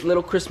a late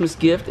little Christmas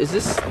gift. Is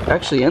this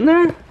actually in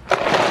there?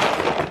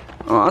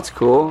 Oh, that's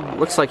cool.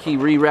 Looks like he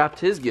rewrapped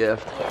his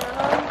gift.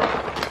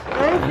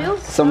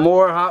 Some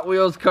more Hot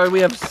Wheels cars.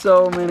 We have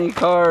so many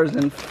cars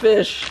and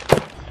fish.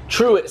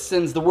 Truett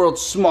sends the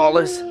world's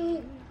smallest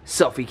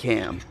selfie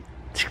cam.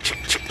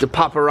 The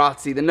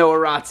paparazzi, the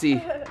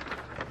Noah-razzi.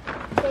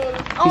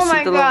 Oh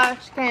my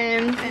gosh,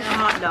 Ken. And a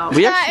hot dog.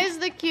 That is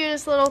the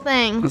cutest little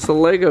thing. It's a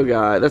Lego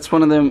guy. That's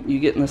one of them you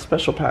get in the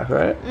special pack,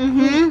 right?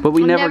 Mm-hmm. But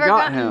we never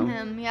got gotten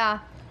him. Yeah.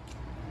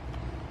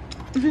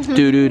 Do do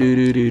do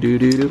do do do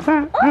do do.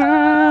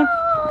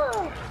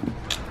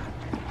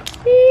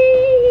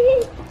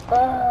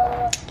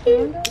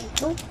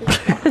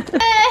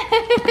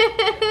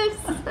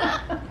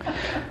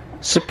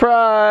 Surprise!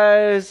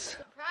 Surprise,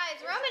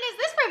 Roman, is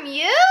this from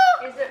you?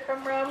 Is it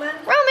from Roman?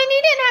 Roman,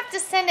 you didn't have to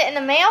send it in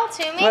the mail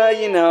to me. Well,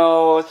 you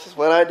know, it's just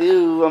what I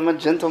do. I'm a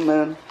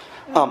gentleman.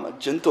 I'm a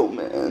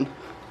gentleman.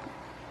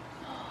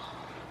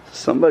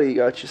 Somebody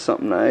got you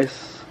something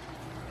nice.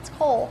 It's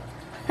Cole.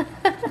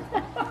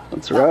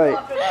 That's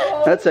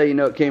right. That's how you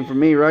know it came from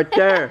me right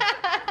there.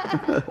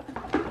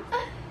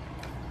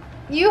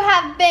 You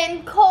have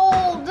been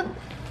cold.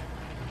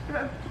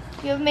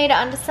 You have made it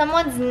onto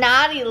someone's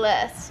naughty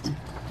list.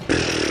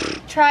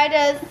 Try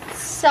to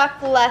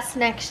suck less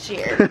next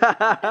year.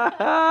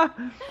 That's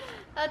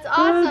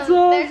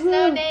awesome. There's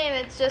no name.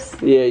 It's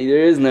just... Yeah,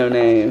 there is no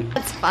name.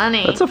 That's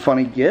funny. That's a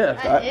funny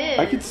gift.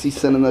 I could see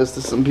sending those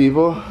to some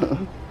people.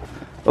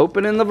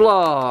 Opening the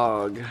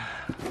vlog.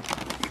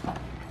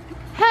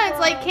 Huh, it's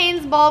like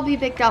Kane's bulb he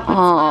picked up on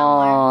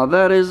Aw,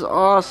 that is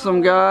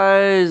awesome,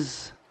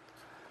 guys.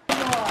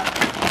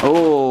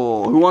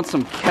 Oh, who wants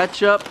some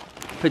ketchup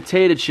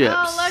potato chips?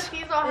 Oh, look,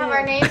 these all have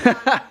our names on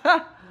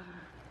them.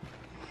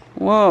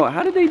 Whoa,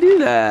 how did they do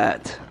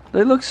that?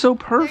 They look so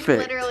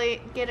perfect.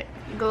 Literally,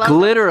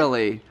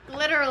 Literally. They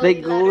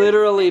letters.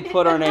 literally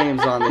put our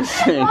names on these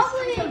things.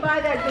 Hopefully you buy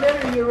that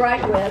glitter you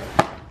write with.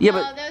 Yeah,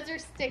 Oh, but those are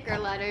sticker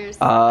letters.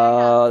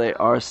 oh, they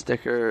are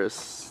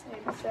stickers. They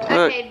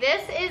Okay,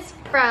 this is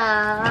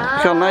from...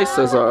 Look how nice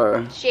those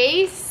are.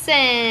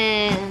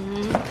 Jason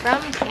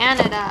from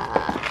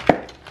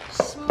Canada.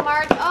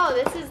 Smart. Oh,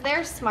 this is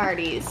their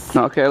Smarties.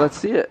 Okay, let's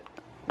see it.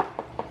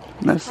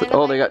 Nice. Kinda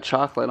Oh, they like- got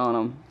chocolate on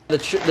them. The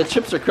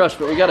chips are crushed,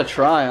 but we gotta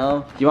try,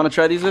 huh? You wanna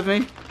try these with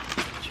me?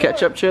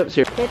 Ketchup chips?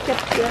 Here. Ketchup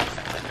chips.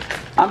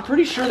 I'm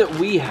pretty sure that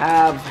we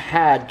have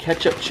had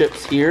ketchup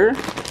chips here,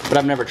 but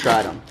I've never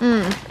tried them.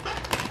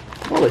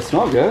 Oh, they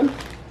smell good.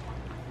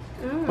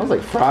 Smells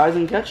like fries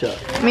and ketchup.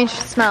 You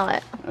should smell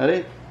it.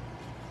 Ready?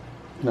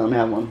 No, let me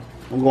have one.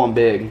 I'm going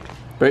big.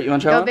 Britt, you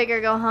wanna try Go one? big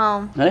or go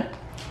home. Ready?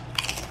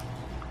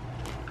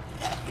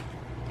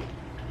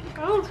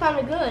 That one's kind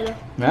of good.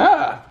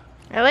 Yeah.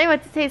 Really?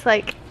 What's it taste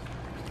like?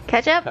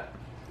 Ketchup?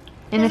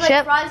 In a It's like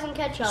chip? fries and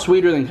ketchup.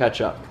 Sweeter than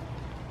ketchup.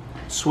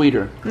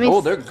 Sweeter. me Oh,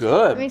 s- they're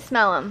Let me good.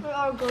 smell them. They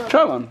are good.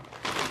 Try one.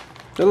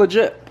 They're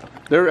legit.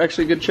 They're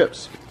actually good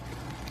chips.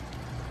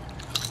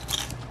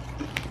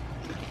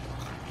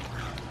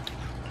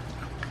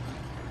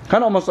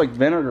 Kind of almost like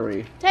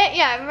vinegary.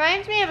 Yeah, it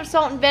reminds me of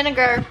salt and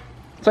vinegar.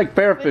 It's like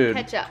fair With food.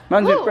 ketchup.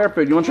 Reminds me of Ooh. fair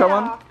food. You want to try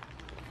one?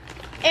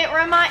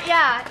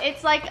 Yeah,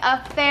 it's like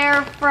a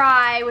fair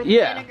fry with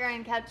Yeah. vinegar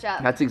and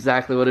ketchup. That's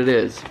exactly what it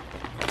is.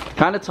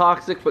 Kind of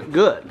toxic, but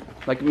good.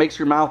 Like it makes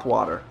your mouth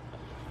water.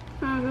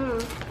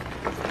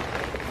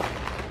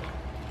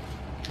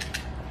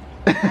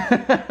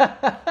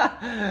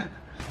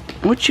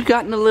 What you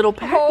got in the little Oh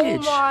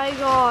package? my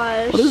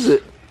gosh. What is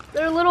it?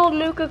 They're little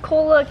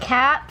Nuka-Cola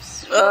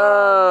caps.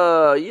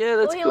 Yeah,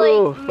 that's We,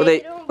 cool. like, Well, they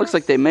made 'em. looks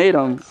like they made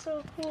them. That's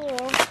so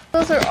cool.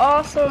 Those are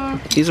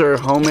awesome. These are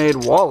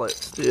homemade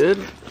wallets,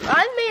 dude.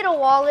 I made a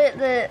wallet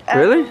that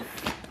Really?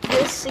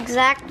 this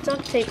exact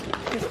duct tape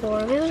before.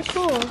 Really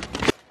cool.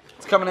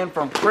 It's coming in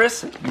from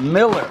Chris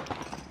Miller.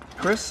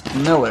 Chris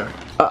Miller.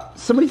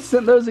 Somebody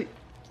sent those.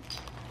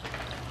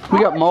 We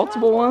got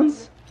multiple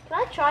ones. Can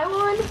I try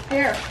one?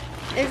 Here.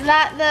 Is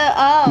that the,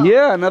 oh.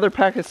 Yeah, another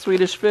pack of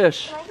Swedish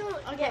fish.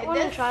 I'll get one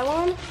and try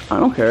one. I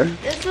don't care.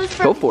 This was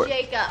Go from for it.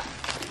 Jacob.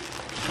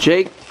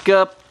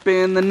 Jacob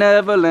in the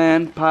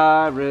Neverland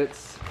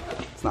Pirates.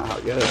 That's not how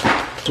it goes.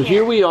 So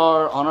here we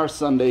are on our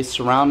Sunday,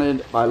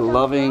 surrounded by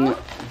loving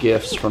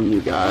gifts from you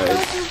guys.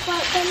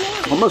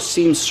 Almost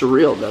seems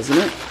surreal, doesn't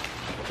it?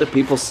 That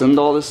people send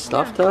all this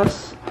stuff to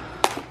us.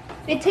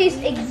 It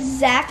tastes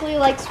exactly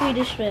like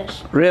Swedish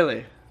fish.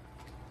 Really?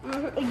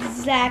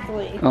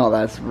 Exactly. Oh,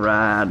 that's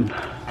rad.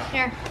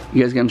 Here,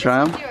 You guys gonna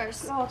try them?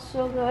 yours. Oh, it's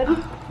so good.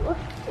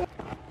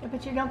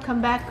 But you don't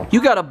come back.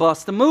 You gotta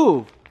bust a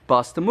move.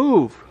 Bust a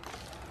move.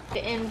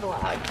 The in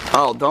vlog.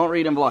 Oh, don't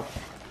read and vlog.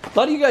 A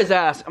lot of you guys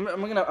ask. I'm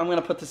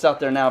gonna put this out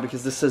there now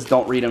because this says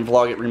don't read and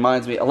vlog. It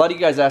reminds me. A lot of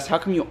you guys ask, how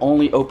come you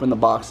only open the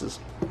boxes?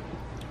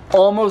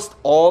 Almost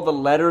all the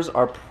letters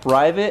are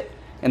private,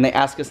 and they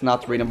ask us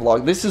not to read and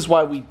vlog. This is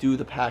why we do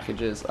the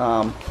packages.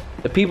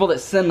 The people that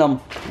send them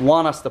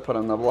want us to put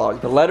on the vlog.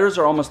 The letters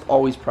are almost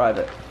always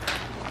private.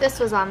 This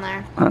was on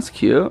there. That's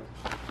cute.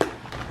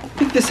 I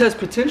think this has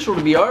potential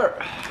to be art,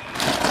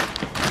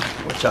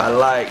 which I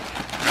like.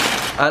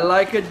 I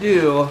like to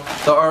do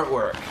the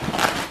artwork.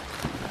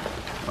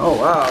 Oh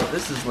wow,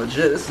 this is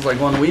legit. This is like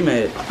one we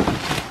made.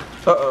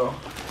 Uh-oh.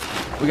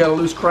 We got a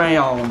loose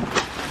crayon.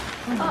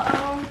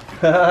 Uh-oh.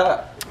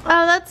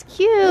 Oh, that's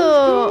cute.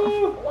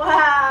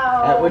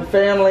 Wow. Atwood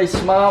family,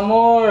 smile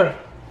more.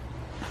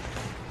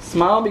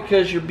 Smile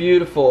because you're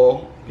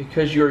beautiful,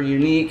 because you're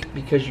unique,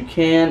 because you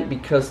can,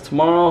 because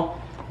tomorrow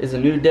is a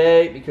new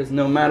day, because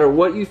no matter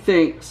what you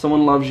think,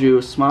 someone loves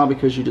you. Smile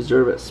because you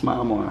deserve it.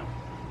 Smile more.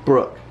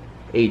 Brooke,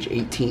 age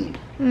 18,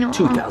 Aw.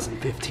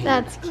 2015.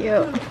 That's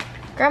cute.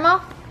 Grandma,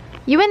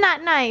 you and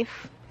that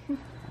knife. I'm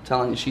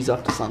telling you, she's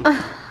up to something.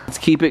 Let's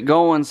keep it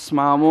going.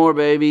 Smile more,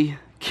 baby.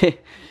 Okay.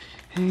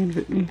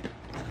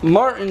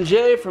 Martin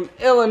J from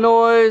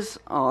Illinois.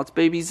 Oh, it's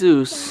baby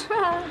Zeus.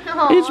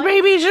 It's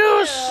baby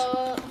Zeus.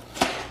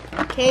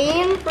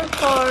 Kane for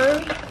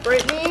cars.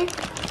 Brittney.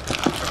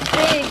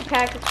 Big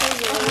pack of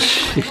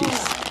Twizzlers.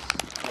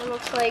 It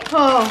looks like.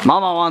 Oh,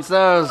 Mama wants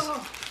those.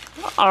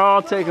 Oh,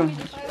 I'll take them.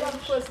 I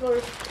love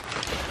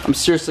Twizzlers. I'm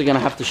seriously gonna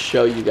have to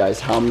show you guys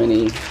how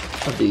many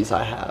of these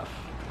I have.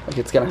 Like,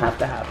 it's gonna have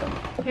to happen.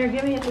 here,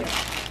 give me a here.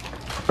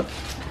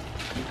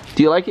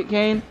 Do you like it,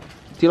 Kane?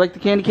 Do you like the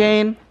candy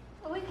cane?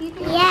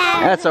 Yeah.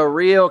 That's a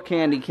real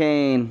candy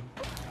cane.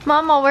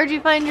 Mama, where'd you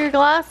find your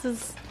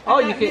glasses? Oh,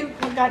 you can.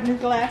 You got new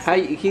glass? How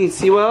can you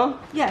see well?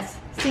 Yes.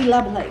 See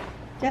lovely.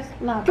 Just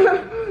lovely.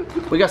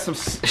 We got some.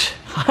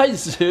 Hi,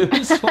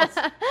 Zeus.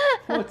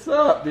 What's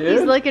up, dude?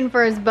 He's looking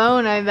for his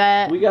bone, I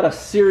bet. We got a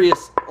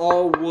serious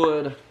all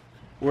wood,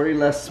 worry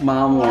less,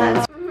 smile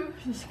more.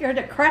 She scared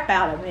the crap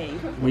out of me.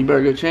 We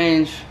better go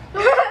change.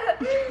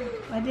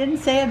 I didn't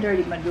say I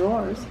dirtied my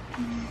drawers.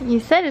 You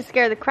said it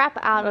scared the crap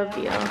out of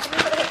you.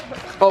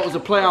 Oh, it was a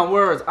play on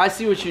words. I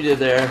see what you did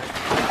there.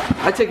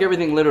 I take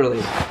everything literally.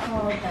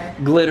 Oh, okay.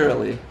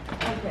 Glitterally.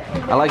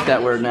 Okay. I like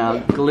that word now.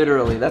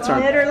 Glitterally. That's our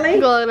Literally?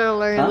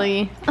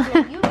 Literally.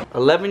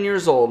 11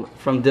 years old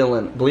from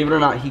Dylan. Believe it or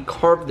not, he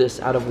carved this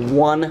out of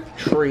one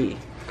tree.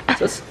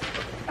 Just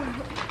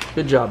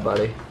good job,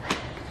 buddy.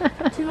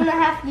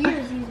 2.5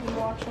 years he's been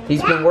watching.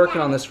 He's been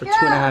working on this for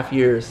 2.5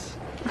 years.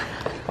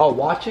 Oh,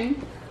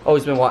 watching? Oh,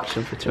 he's been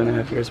watching for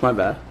 2.5 years. My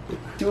bad.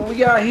 See what we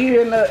got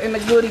here in the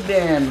goodie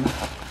bin.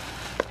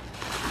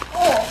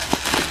 Oh,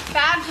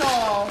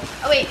 Fabulous.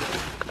 Oh wait.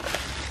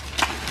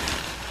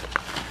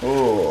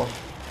 Oh,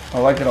 I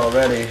like it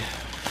already.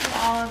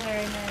 All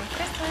very Merry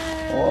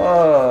Christmas.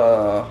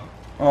 Whoa.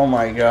 Oh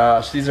my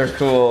gosh, these are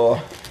cool.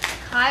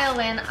 Kyle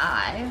and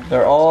I.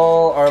 They're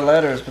all our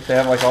letters, but they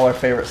have like all our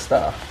favorite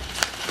stuff.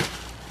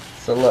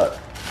 So look.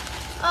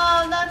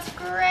 Oh, that's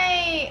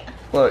great.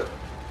 Look.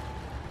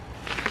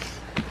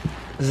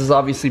 This is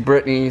obviously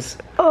Brittney's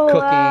cooking.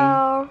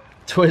 Wow.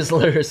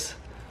 Twizzlers.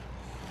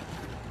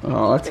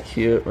 Oh, that's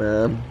cute,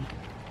 man.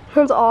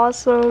 That's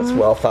awesome. It's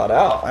well thought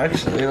out,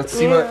 actually. Let's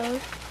see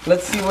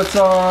what's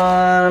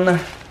on.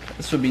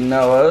 This would be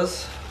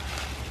Noah's.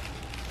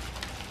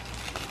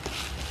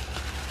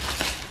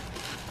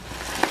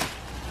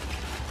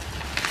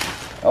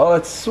 Oh,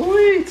 that's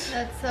sweet.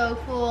 That's so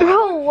cool.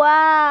 Oh,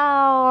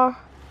 wow.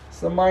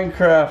 It's the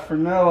Minecraft for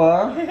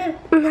Noah.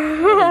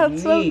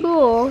 That's so Neat.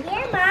 cool.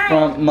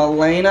 From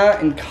Milena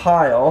and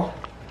Kyle.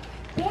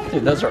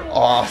 Dude, those are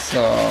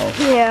awesome.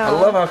 Yeah. I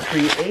love how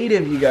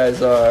creative you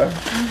guys are.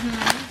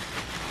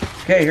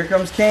 Okay, here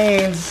comes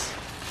Kane's.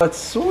 That's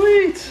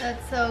sweet.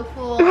 That's so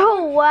cool.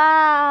 Oh,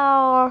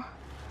 wow.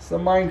 It's the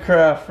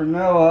Minecraft for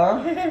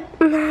Noah.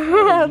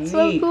 That's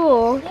so Neat.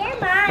 cool.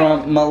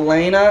 From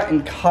Milena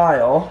and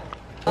Kyle.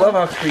 I love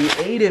how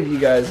creative you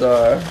guys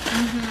are.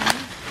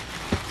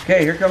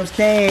 Okay, here comes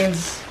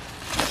Kane's.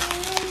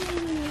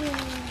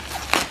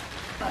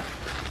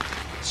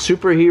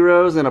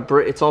 Superheroes and a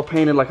brick. It's all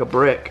painted like a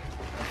brick.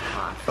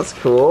 That's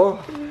cool.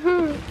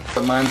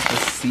 Mine's the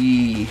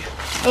sea.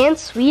 And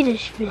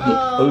Swedish fish.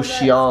 Oh,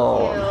 Ocean.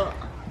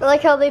 I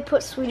like how they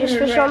put Swedish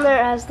fish on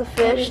there as the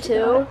fish,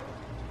 too.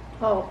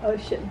 Oh,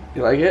 ocean.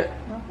 You like it?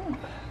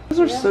 Those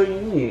are so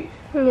unique.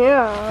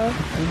 Yeah.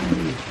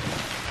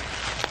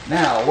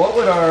 Now, what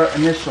would our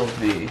initials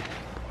be?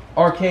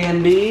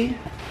 RKNB?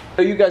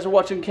 So you guys are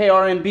watching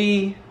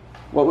KRNB.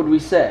 What would we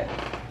say?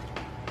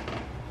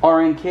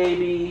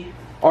 RNKB?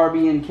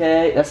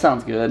 RBNK? That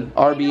sounds good.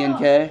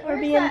 RBNK?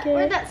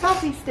 Where'd that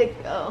selfie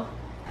stick go?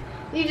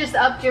 You just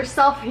upped your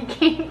selfie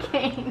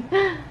game.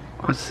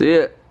 I see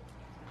it.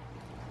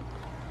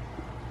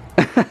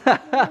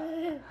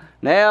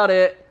 Nailed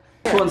it.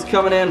 This one's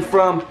coming in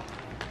from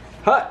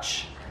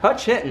Hutch.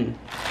 Hutch Hinton,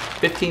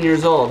 15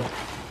 years old.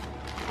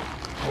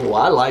 Oh,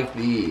 I like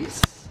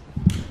these.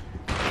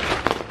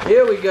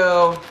 Here we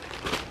go.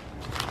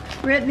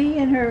 Brittney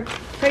and her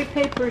crepe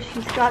paper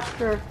she's got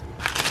for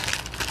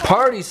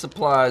Party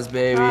supplies,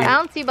 baby.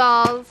 Bouncy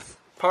balls.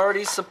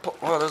 Party supply.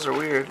 Oh, those are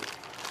weird.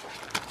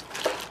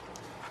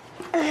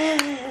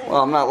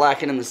 Well, I'm not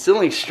lacking in the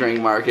silly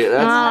string market,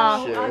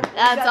 that's for sure.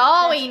 That's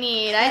all we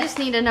need. I just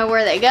need to know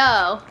where they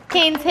go.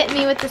 Kane's hit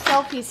me with the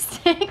selfie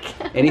stick.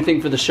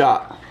 Anything for the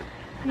shot.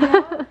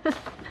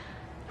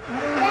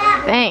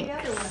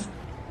 Thanks.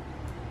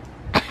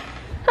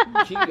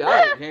 You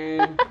got it,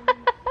 Kane.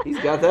 He's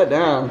got that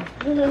down.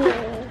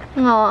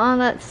 Oh,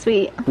 that's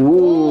sweet.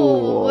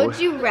 Ooh. Would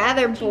you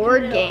rather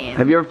board game?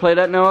 Have you ever played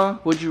that, Noah?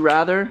 Would you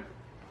rather?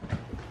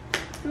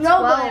 No,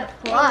 12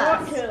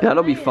 plus.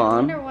 That'll be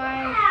fun. Wonder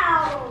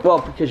why. Well,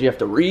 because you have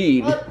to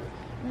read.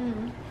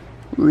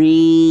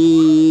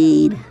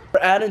 Read. We're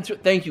adding to.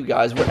 Thank you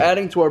guys. We're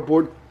adding to our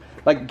board,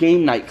 like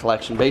game night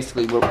collection.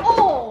 Basically, we're.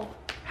 Oh.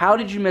 How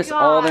did you miss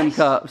all them Gosh.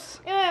 cups?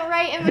 It went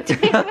right in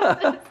between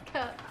those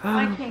cups.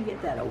 I can't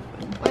get that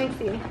open. Let me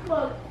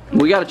see.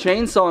 We got a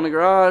chainsaw in the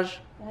garage.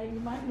 You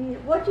might need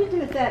it. What'd you do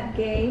with that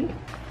game?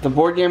 The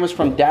board game was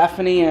from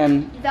Daphne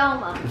and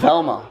Velma.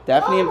 Velma.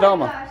 Daphne and my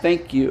Velma. gosh.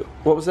 Thank you.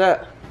 What was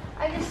that?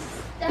 I just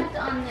stepped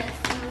on this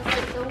and it was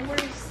like the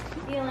worst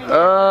feeling.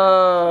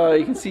 Oh,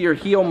 you can see your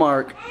heel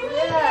mark.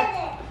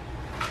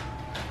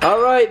 All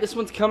right, this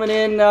one's coming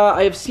in.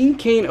 I have seen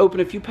Kane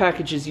open a few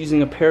packages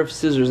using a pair of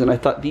scissors, and I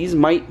thought these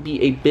might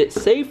be a bit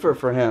safer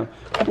for him.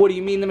 What do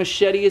you mean the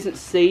machete isn't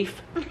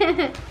safe?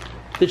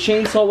 The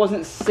chainsaw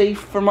wasn't safe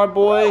for my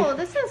boy? Oh,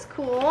 this is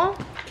cool.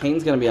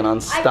 Kane's gonna be an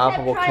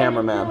unstoppable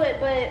cameraman.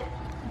 but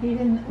He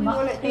didn't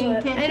pay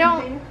attention I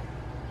don't- to you?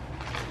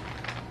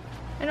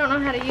 I don't know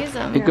how to use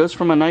them. It goes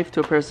from a knife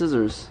to a pair of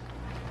scissors.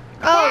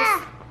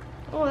 Oh,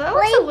 oh, that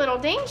looks a little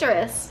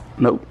dangerous.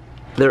 Nope.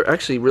 They're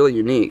actually really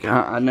unique.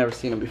 I've never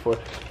seen them before.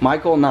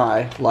 Michael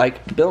Nye,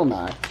 like Bill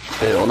Nye.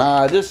 Bill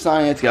Nye, this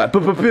science guy.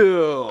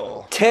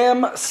 Bill.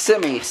 Tim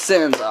Simi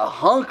sends a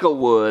hunk of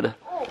wood,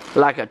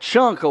 like a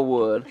chunk of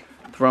wood.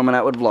 Throw them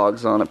out with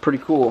vlogs on it. Pretty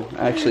cool,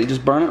 actually.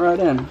 Just burn it right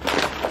in.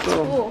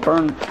 Little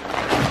burn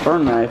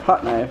knife,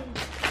 hot knife.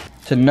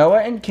 To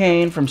Noah and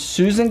Kane from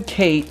Susan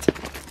Kate.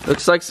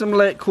 Looks like some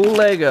cool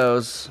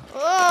Legos.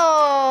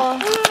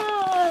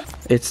 Oh.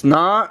 It's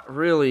not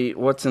really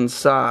what's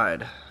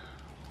inside.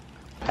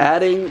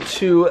 Adding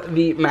to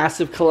the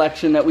massive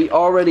collection that we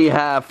already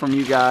have from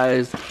you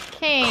guys.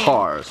 Kane.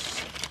 Cars.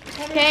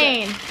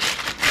 Kane.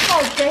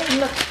 Oh, dang,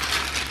 look.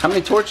 How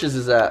many torches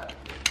is that?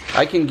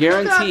 I can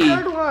guarantee.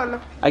 Third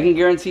one. I can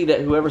guarantee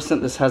that whoever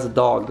sent this has a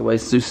dog. The way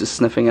Zeus is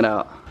sniffing it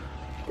out.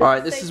 All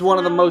right, this is one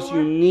of the most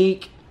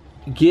unique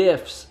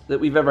gifts that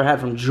we've ever had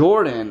from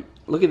Jordan.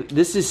 Look at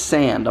this. Is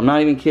sand. I'm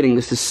not even kidding.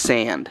 This is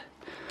sand.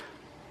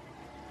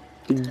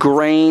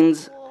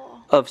 Grains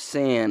of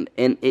sand,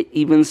 and it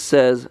even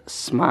says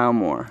 "Smile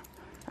More."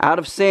 Out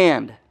of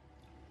sand.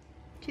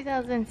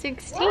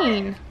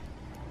 2016.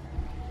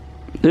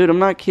 Dude, I'm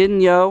not kidding,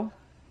 yo.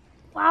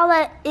 Wow,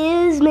 that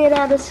is made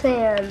out of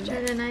sand.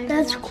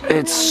 That's cool.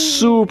 It's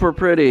super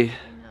pretty.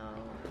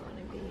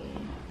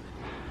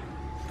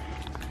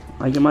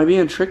 Like, am I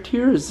being tricked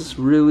here? Is this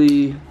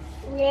really...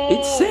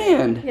 It's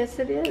sand. Yes,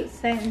 it is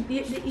sand.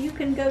 You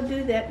can go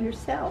do that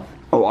yourself.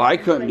 Oh, I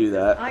couldn't do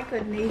that. I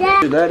couldn't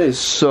either. Dude, that is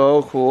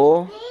so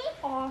cool.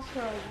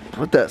 Awesome.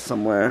 Put that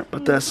somewhere.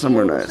 Put that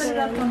somewhere Put nice. it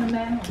up on the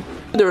mantle.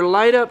 They're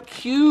light up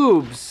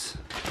cubes.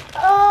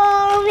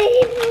 Oh,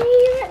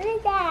 maybe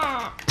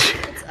that.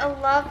 It's a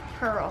love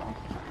pearl.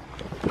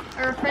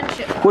 Or a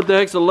friendship pearl. What the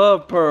heck's a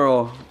love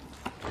pearl?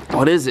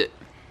 What is it?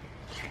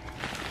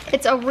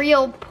 It's a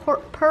real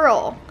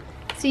pearl.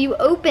 So you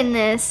open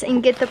this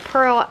and get the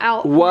pearl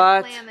out from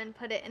What? the clam and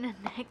put it in a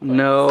necklace.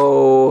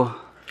 No.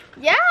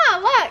 Yeah,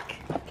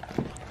 look.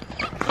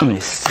 Let me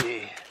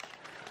see.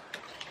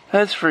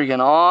 That's freaking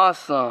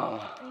awesome.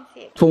 Let me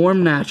see.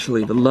 Formed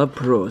naturally, the love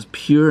pearl is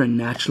pure and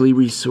naturally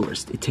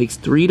resourced. It takes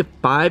 3 to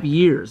 5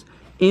 years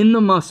in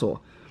the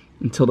muscle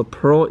until the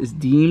pearl is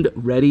deemed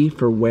ready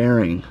for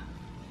wearing.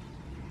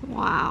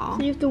 Wow.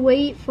 You have to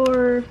wait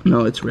for.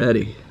 No, it's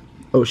ready.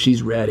 Oh,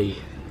 she's ready.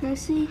 Can I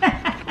see?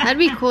 That'd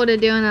be cool to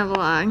do in a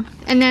vlog.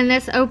 And then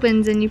this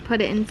opens and you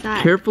put it inside.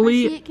 See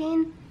Carefully, it,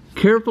 Kane?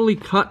 carefully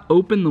cut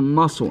open the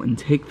muscle and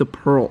take the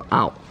pearl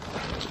out.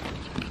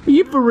 Are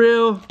you for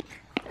real?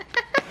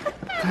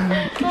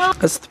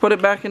 Let's put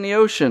it back in the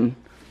ocean.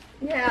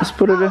 Yeah. Let's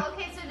put it in. Oh,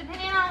 okay, so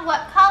depending on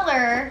what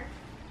color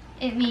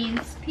it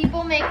means,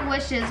 people make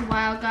wishes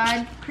while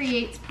God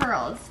creates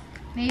pearls.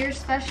 May your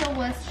special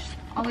wish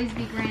always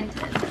be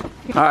granted.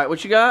 All right,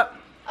 what you got?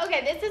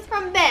 Okay, this is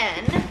from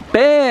Ben.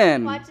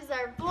 Ben. Watches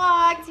our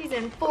vlogs. He's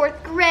in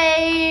 4th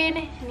grade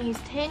and he's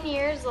 10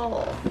 years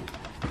old.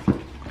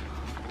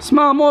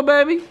 Smile more,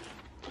 baby.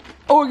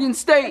 Oregon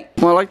State.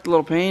 Well, I like the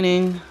little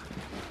painting.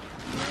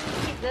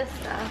 Keep this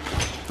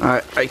stuff. All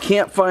right, I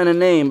can't find a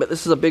name, but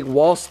this is a big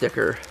wall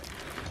sticker.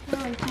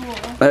 Really cool.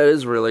 That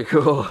is really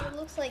cool. It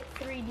looks like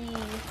 3D.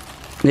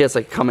 Yeah, it's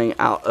like coming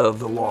out of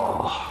the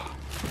wall.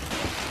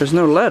 There's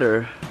no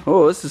letter.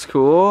 Oh, this is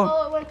cool.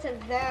 Oh, it went to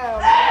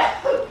them.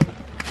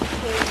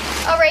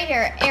 Oh, right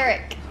here,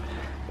 Eric.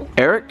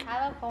 Eric?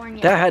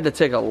 California. That had to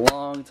take a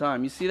long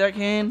time. You see that,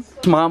 Kane?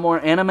 Smile more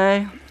anime?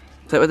 Is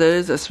that what that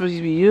is? That's supposed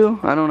to be you?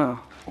 I don't know.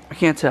 I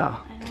can't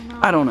tell. I don't know.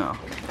 I don't know.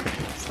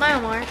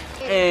 Smile more.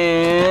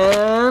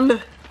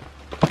 And...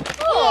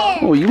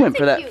 Oh, you went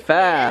for that cute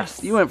fast.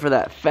 gift. You went for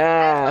that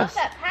fast.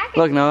 that package.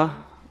 Look, Noah.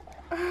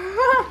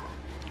 Look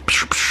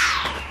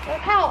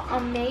how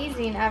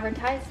amazing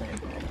advertisement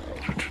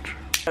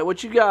is. Hey,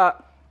 what you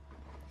got?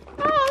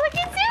 Oh, look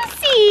at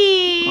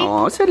Susie.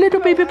 Oh, it's a little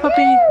baby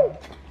puppy.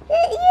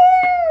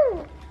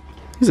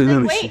 He's like,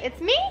 let me Wait, see.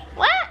 it's me?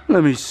 What?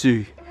 Let me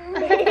see.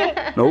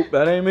 Nope,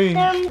 that ain't me.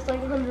 It's like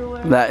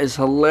underwear. That is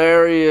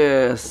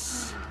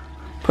hilarious.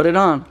 Put it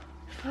on.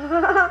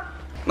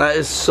 That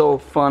is so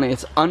funny.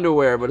 It's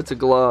underwear, but it's a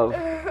glove.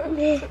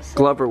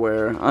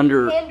 Gloverwear.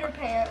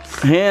 Underpants.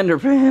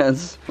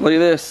 Underpants. Look at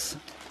this.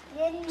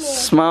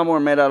 Smile more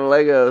made out of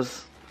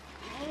Legos.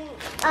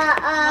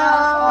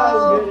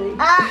 Uh-oh.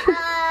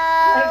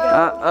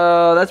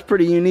 Uh-oh, that's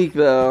pretty unique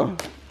though.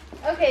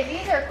 Okay,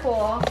 these are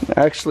cool.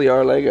 Actually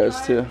are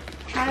Legos too.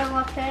 Try a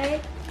latte.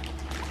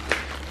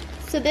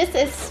 So this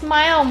is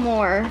Smile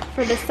More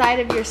for the side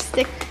of your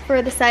stick,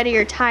 for the side of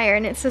your tire,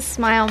 and it says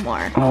Smile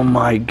More. Oh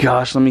my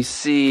gosh, let me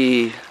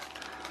see. It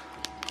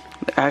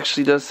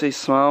actually does say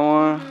smile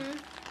more.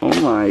 Oh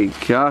my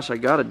gosh, I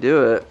gotta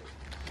do it.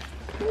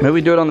 Maybe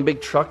we do it on the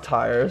big truck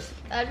tires.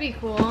 That'd be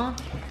cool.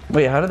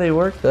 Wait, how do they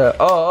work that?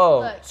 Oh,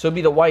 Look. so it'd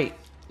be the white.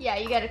 Yeah,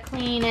 you gotta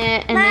clean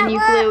it, and then you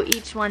glue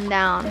each one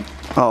down.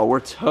 Oh,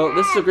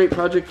 this is a great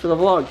project for the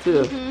vlog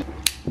too.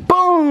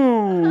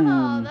 Boom!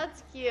 Oh,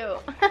 that's cute.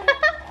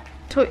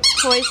 Toy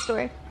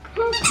Story.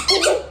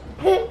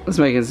 That's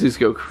making Zeus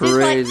go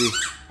crazy.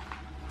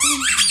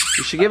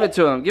 You should give it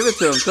to him. Give it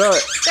to him. Throw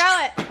it. Throw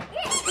it.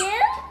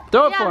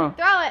 Throw it Yeah, for him.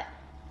 throw it.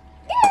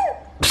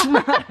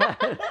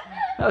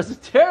 That was a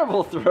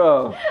terrible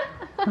throw.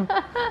 Come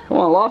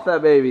on, loft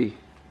that baby.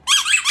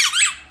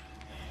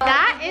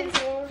 That is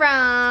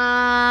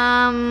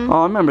from...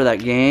 Oh, I remember that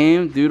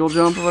game. Doodle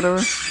Jump or whatever.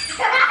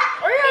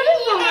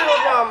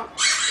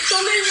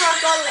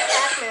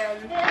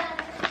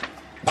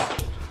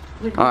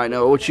 Alright,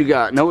 Noah, what you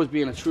got? Noah's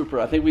being a trooper.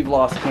 I think we've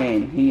lost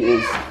Kane.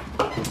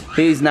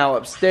 He's now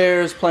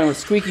upstairs playing with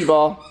Squeaky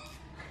Ball.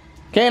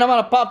 Kane, I'm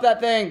gonna pop that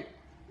thing.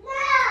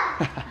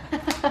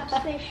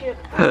 Spaceship.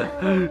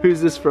 Who's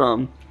this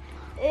from?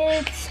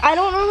 I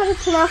don't know how to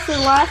pronounce the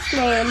last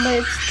name, but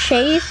it's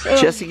Chase. And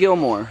Jesse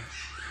Gilmore.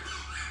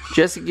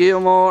 Jesse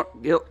Gilmore.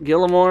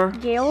 Gilmore?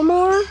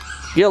 Galemore?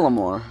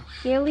 Gilmore.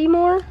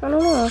 Galemore? I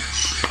don't know.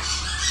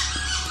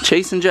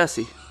 Chase and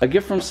Jesse. A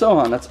gift from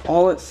Sohan. That's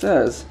all it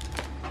says.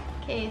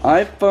 Case.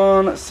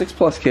 iPhone 6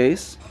 Plus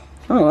case.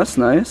 Oh, that's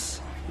nice.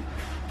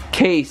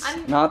 Case,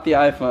 not the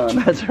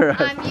iPhone. That's her.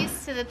 I'm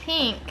used to the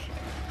pink.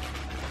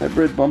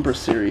 Hybrid bumper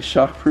series.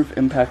 Shockproof,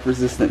 impact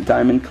resistant,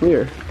 diamond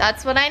clear.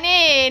 That's what I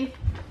need.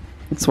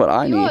 That's what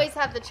I You need. always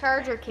have the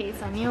charger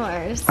case on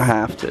yours. I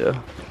have to.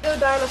 Go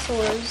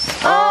dinosaurs.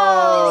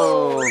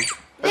 Oh,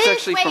 that's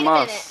actually wait from a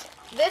us.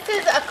 minute.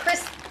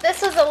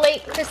 This was a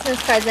late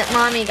Christmas present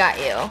Mommy got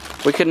you.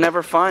 We could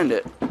never find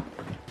it.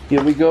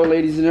 Here we go,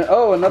 ladies and gentlemen.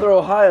 Oh, another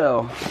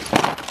Ohio.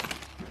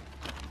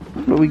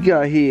 What do we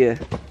got here?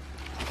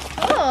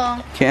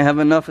 Oh. Can't have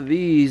enough of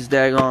these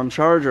daggone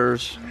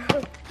chargers.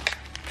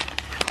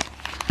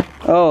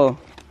 Oh,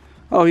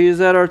 he is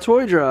at our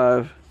toy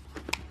drive.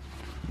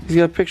 He's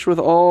got a picture with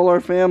all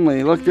our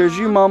family. Look, there's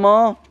you,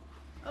 Mama.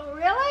 Oh,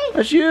 really?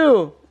 That's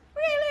you.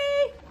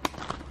 Really?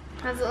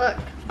 How's it look?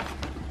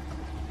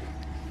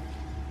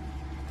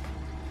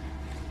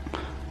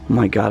 Oh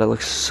my God, it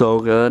looks so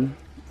good.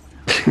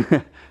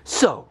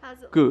 So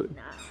How's it good.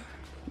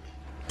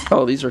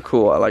 Oh, these are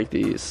cool. I like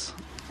these.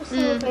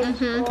 They're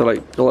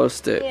like glow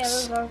sticks. Yeah,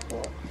 those are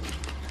cool.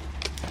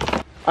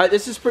 Alright,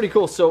 this is pretty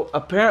cool. So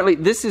apparently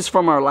this is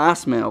from our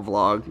last mail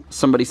vlog.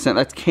 Somebody sent,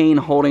 that's Kane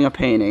holding a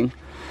painting.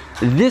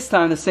 This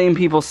time the same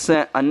people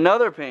sent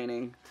another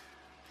painting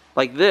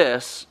like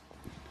this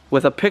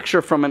with a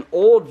picture from an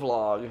old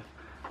vlog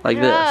like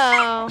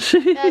Oh, this.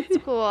 that's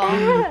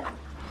cool.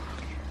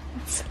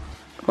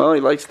 Well,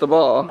 he likes the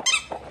ball.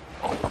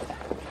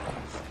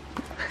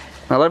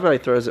 I love how he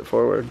throws it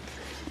forward.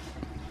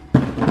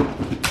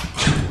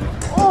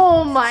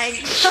 Oh my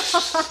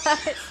gosh.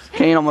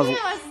 Kane almost... He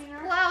was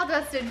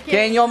well-dusted kid.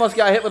 Kane, you almost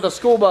got hit with a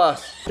school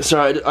bus.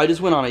 Sorry, I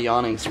just went on a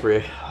yawning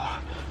spree.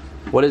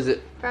 What is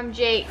it? From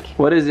Jake.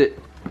 What is it?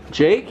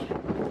 Jake?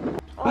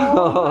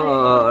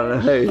 Oh,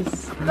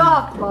 nice.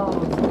 Golf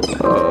balls.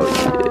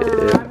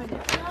 Oh,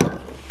 yeah.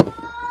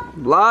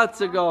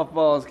 Lots of golf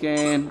balls,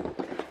 Kane.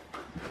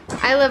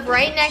 I live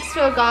right next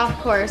to a golf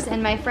course,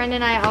 and my friend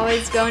and I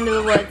always go into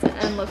the woods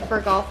and look for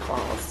golf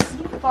balls.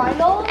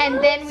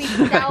 And then we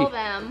sell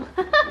them.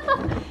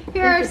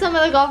 Here are some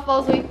of the golf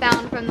balls we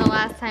found from the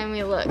last time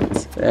we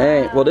looked.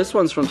 Hey, well this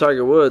one's from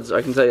Tiger Woods,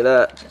 I can tell you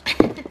that.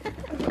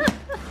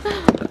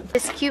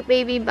 This cute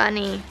baby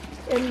bunny.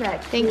 Isn't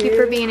that Thank you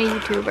for being a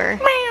YouTuber.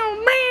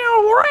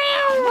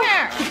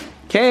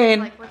 Kane,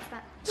 Like, what's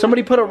that?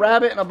 somebody put a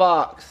rabbit in a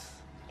box.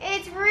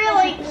 It's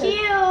really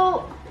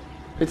cute.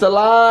 It's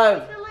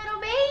alive. It's a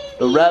little baby.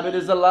 The rabbit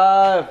is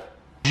alive.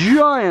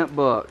 Giant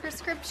book.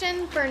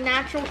 Prescription for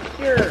natural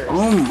cures.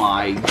 Oh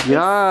my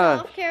God.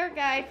 Self-care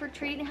guide for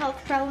treating health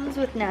problems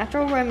with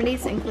natural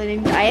remedies,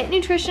 including diet,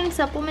 nutrition,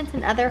 supplements,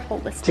 and other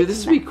holistic. Dude,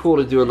 this would be cool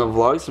to do in the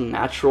vlog. Some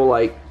natural,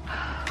 like.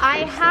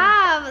 I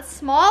have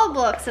small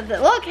books of it.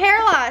 Look, hair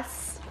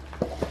loss.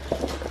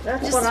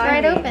 That's Just what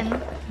I right need.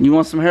 open. You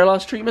want some hair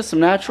loss treatment? Some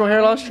natural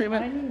hair loss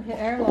treatment? I need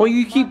hair loss. Well,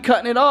 you keep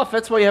cutting it off.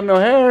 That's why you have no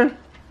hair.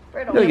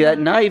 Brittle. Look at that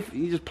knife.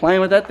 You just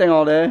playing with that thing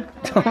all day.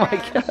 Oh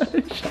my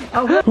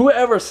gosh.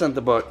 Whoever sent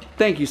the book,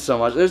 thank you so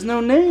much. There's no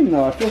name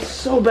though. I feel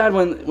so bad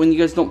when you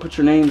guys don't put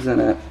your names in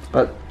it.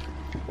 But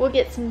We'll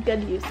get some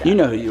good use out you of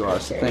know who you are,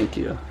 so thank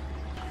you.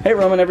 Hey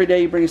Roman, every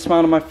day you bring a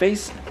smile to my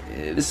face.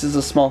 This is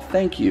a small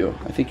thank you.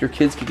 I think your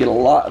kids could get a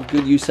lot of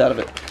good use out of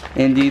it.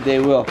 Indeed they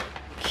will.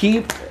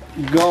 Keep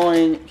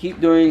going,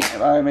 keep doing it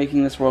by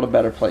making this world a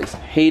better place.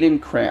 Hayden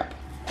Cramp.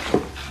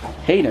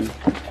 Hayden,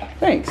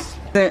 thanks.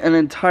 An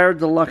entire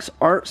deluxe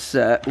art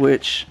set,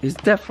 which is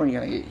definitely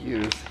gonna get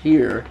used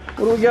here.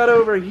 What do we got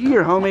over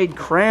here? Homemade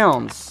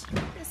crowns.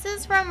 This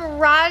is from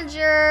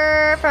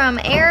Roger from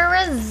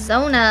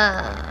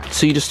Arizona.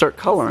 So you just start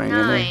coloring in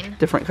Nine.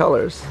 different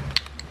colors.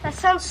 That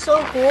sounds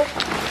so cool.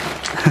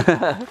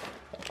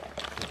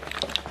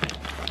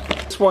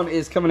 This one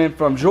is coming in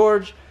from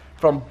George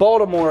from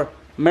Baltimore,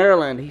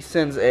 Maryland. He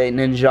sends a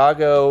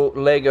Ninjago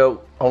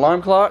Lego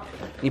alarm clock.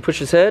 You push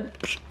his head,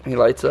 he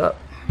lights up.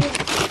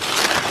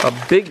 A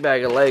big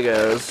bag of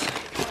Legos.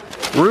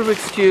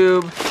 Rubik's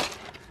Cube.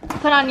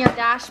 Put on your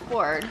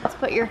dashboard. Let's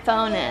put your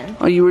phone in.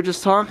 Oh, you were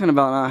just talking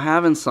about not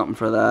having something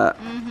for that.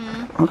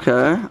 Mm-hmm.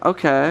 Okay,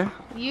 okay.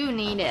 You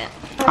need it.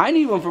 I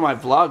need one for my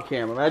vlog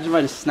cam. Imagine if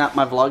I just snapped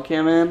my vlog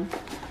cam in.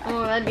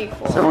 Oh, that'd be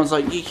cool. So everyone's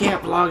like, you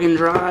can't vlog and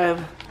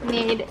drive.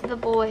 Made the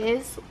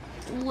boys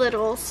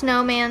little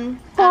snowman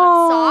out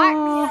of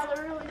socks.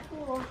 They're really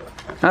cool.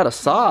 Out of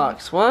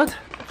socks, what?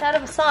 It's out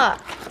of a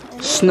sock.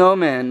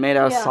 Snowman made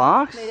out of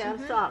socks? Made out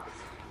of socks.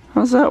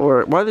 How does that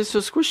work? Why are they so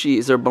squishy?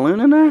 Is there a balloon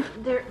in there?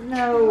 They're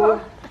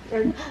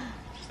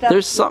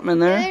There's something in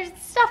there. There's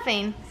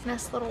stuffing.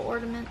 Nice little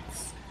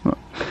ornaments.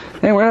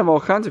 Hey, we're gonna have all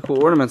kinds of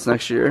cool ornaments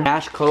next year.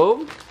 Nash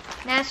Cove?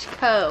 Nash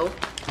Co.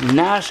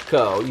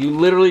 Nashco. You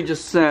literally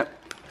just sent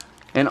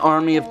an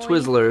army of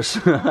Twizzlers.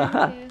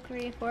 1, 2,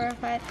 3, 4,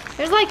 5.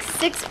 There's like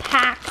 6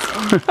 packs.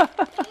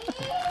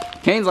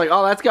 Kane's like,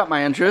 oh, that's got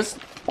my interest.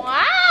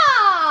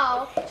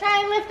 Wow! Try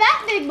and lift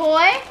that big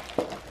boy.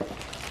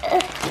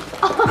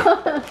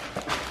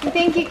 You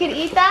think you could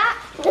eat that?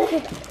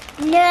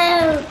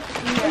 No.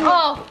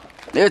 Oh.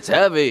 It's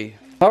heavy.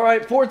 All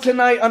right, for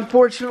tonight,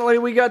 unfortunately,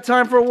 we got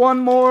time for one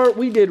more.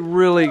 We did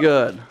really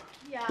good.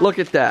 Yeah. Look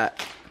at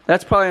that.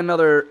 That's probably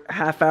another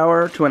half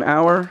hour to an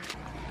hour.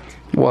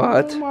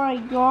 What? Oh my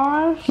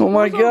gosh. Oh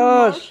my Those are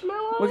gosh.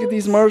 marshmallows? Look at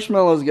these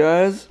marshmallows,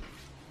 guys.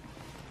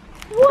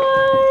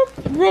 What?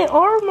 They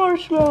are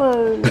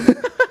marshmallows.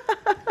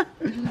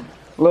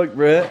 Look,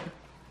 Britt.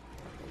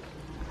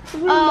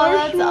 Oh,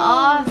 that's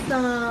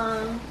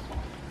awesome.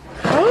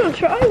 I want to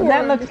try one.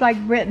 That looks like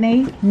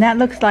Brittany, and that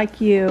looks like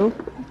you.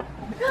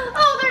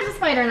 Oh, there's a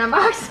spider in a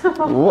box.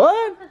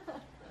 What?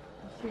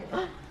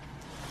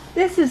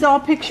 This is all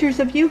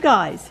pictures of you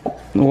guys.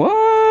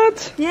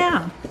 What?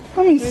 Yeah.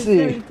 Let me There's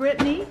see.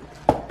 Brittany.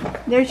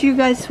 There's you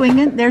guys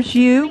swinging. There's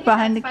you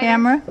behind the spider.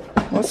 camera.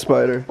 What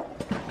spider?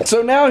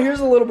 So now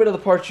here's a little bit of the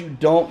parts you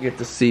don't get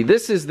to see.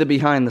 This is the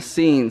behind the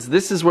scenes.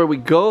 This is where we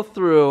go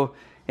through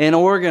and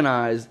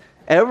organize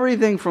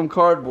everything from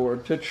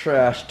cardboard to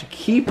trash to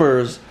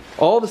keepers,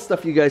 all the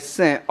stuff you guys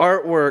sent,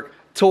 artwork,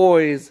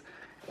 toys,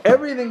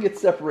 everything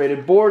gets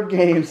separated, board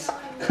games.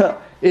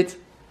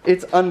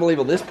 It's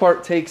unbelievable. This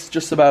part takes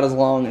just about as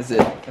long as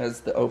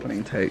the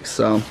opening takes.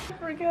 So, I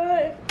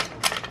forgot.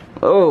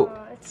 oh,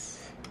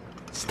 it's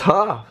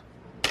tough.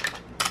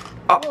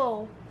 Oh,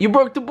 Whoa. you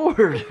broke the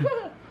board.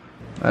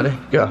 Ready?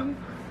 Go.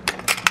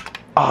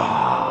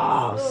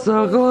 Oh,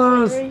 so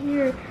close. Right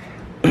here.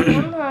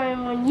 One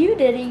time when you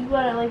did it, you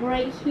got it like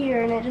right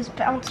here and it just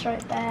bounced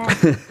right back.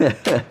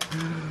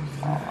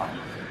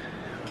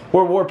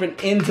 We're warping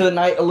into the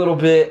night a little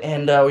bit,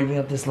 and we've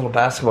got this little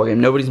basketball game.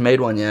 Nobody's made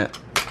one yet.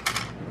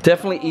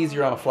 Definitely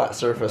easier on a flat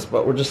surface,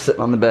 but we're just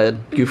sitting on the bed,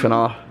 goofing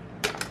off.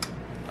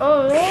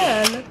 Oh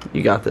man.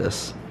 You got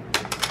this.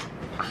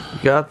 You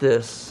got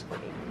this.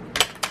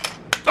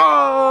 Oh!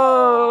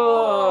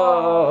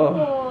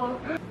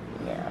 Oh.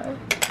 Yeah.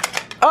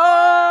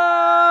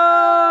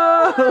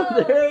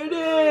 Oh! There it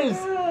is!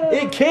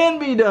 It can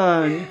be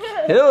done. You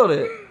killed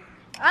it.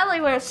 I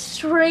like went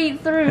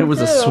straight through. It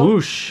was a too.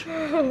 swoosh.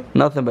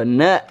 Nothing but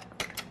net.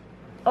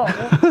 Oh,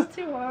 that's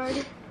too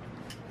hard.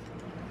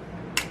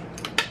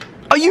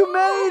 Oh, you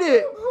made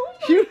it!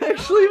 You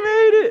actually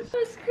made it!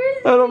 That's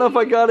crazy. I don't know if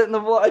I got it in the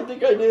vlog. I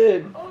think I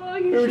did. Oh,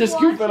 We were just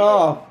goofing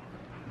off.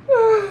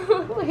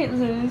 Look at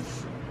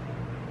this.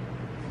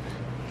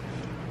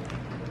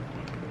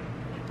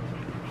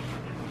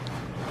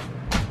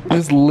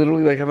 It's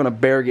literally like having a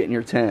bear get in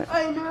your tent.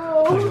 I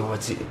know. Oh,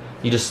 what's it?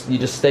 You just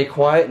stay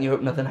quiet and you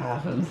hope nothing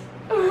happens.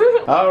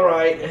 All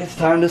right, it's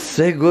time to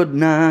say good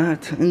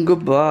night and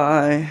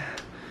goodbye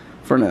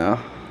for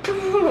now.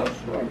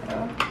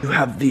 You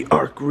have the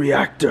arc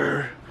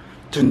reactor.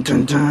 Dun,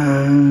 dun,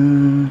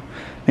 dun.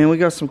 And we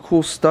got some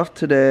cool stuff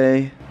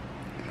today.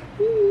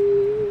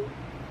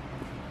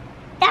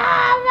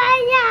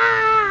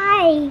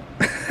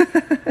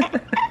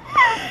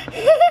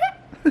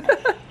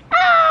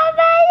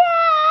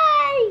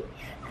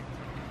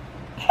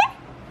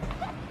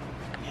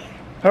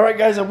 All right,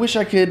 guys. I wish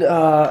I could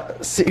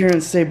sit here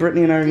and say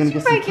Brittany and I are gonna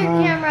get some Break your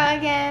time. camera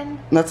again.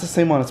 That's the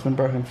same one. It's been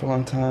broken for a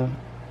long time.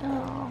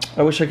 Oh.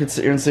 I wish I could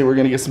sit here and say we're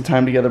gonna get some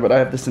time together, but I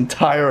have this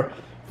entire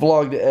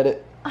vlog to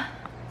edit.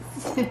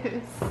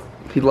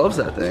 He loves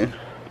that thing.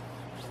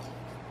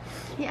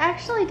 He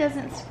actually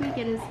doesn't squeak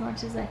it as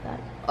much as I thought.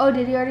 Oh,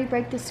 did he already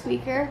break the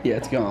squeaker? Yeah,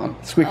 it's gone.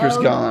 Squeaker's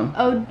gone.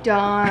 Oh,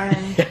 darn.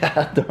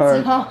 Yeah,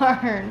 darn.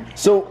 Darn.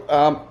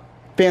 So,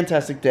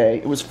 fantastic day.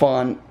 It was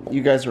fun.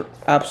 You guys are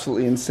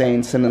absolutely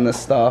insane sending this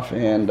stuff,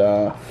 and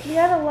We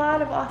had a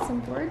lot of awesome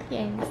board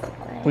games to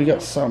play. we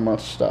got so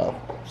much stuff.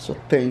 So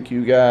thank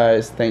you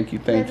guys. Thank you.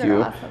 Thank guys are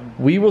you. awesome.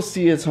 We will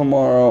see you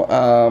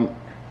tomorrow.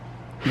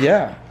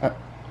 Yeah.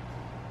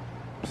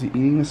 Is he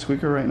eating the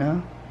squeaker right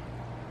now?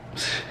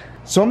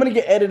 So I'm gonna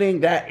get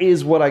editing. That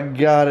is what I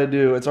gotta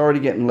do. It's already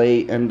getting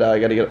late, and I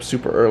gotta get up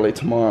super early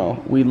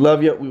tomorrow. We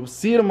love you. We will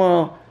see you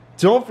tomorrow.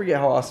 Don't forget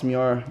how awesome you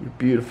are. You're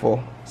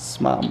beautiful.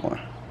 Smile more.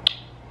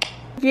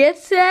 Get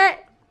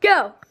set,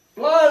 go.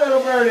 Fly,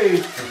 little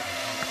birdie.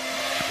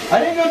 I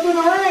didn't go through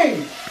the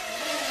ring.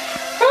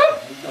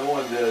 No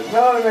one did.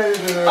 No, I made it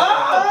through the ring. Oh!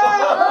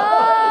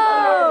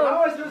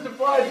 How am I supposed to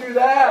fly through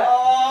that?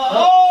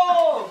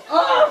 Oh!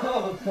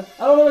 Oh!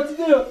 I don't know what to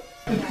do.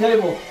 The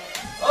table.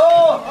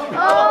 Oh!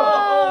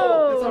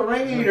 Oh! It's a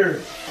ring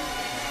eater.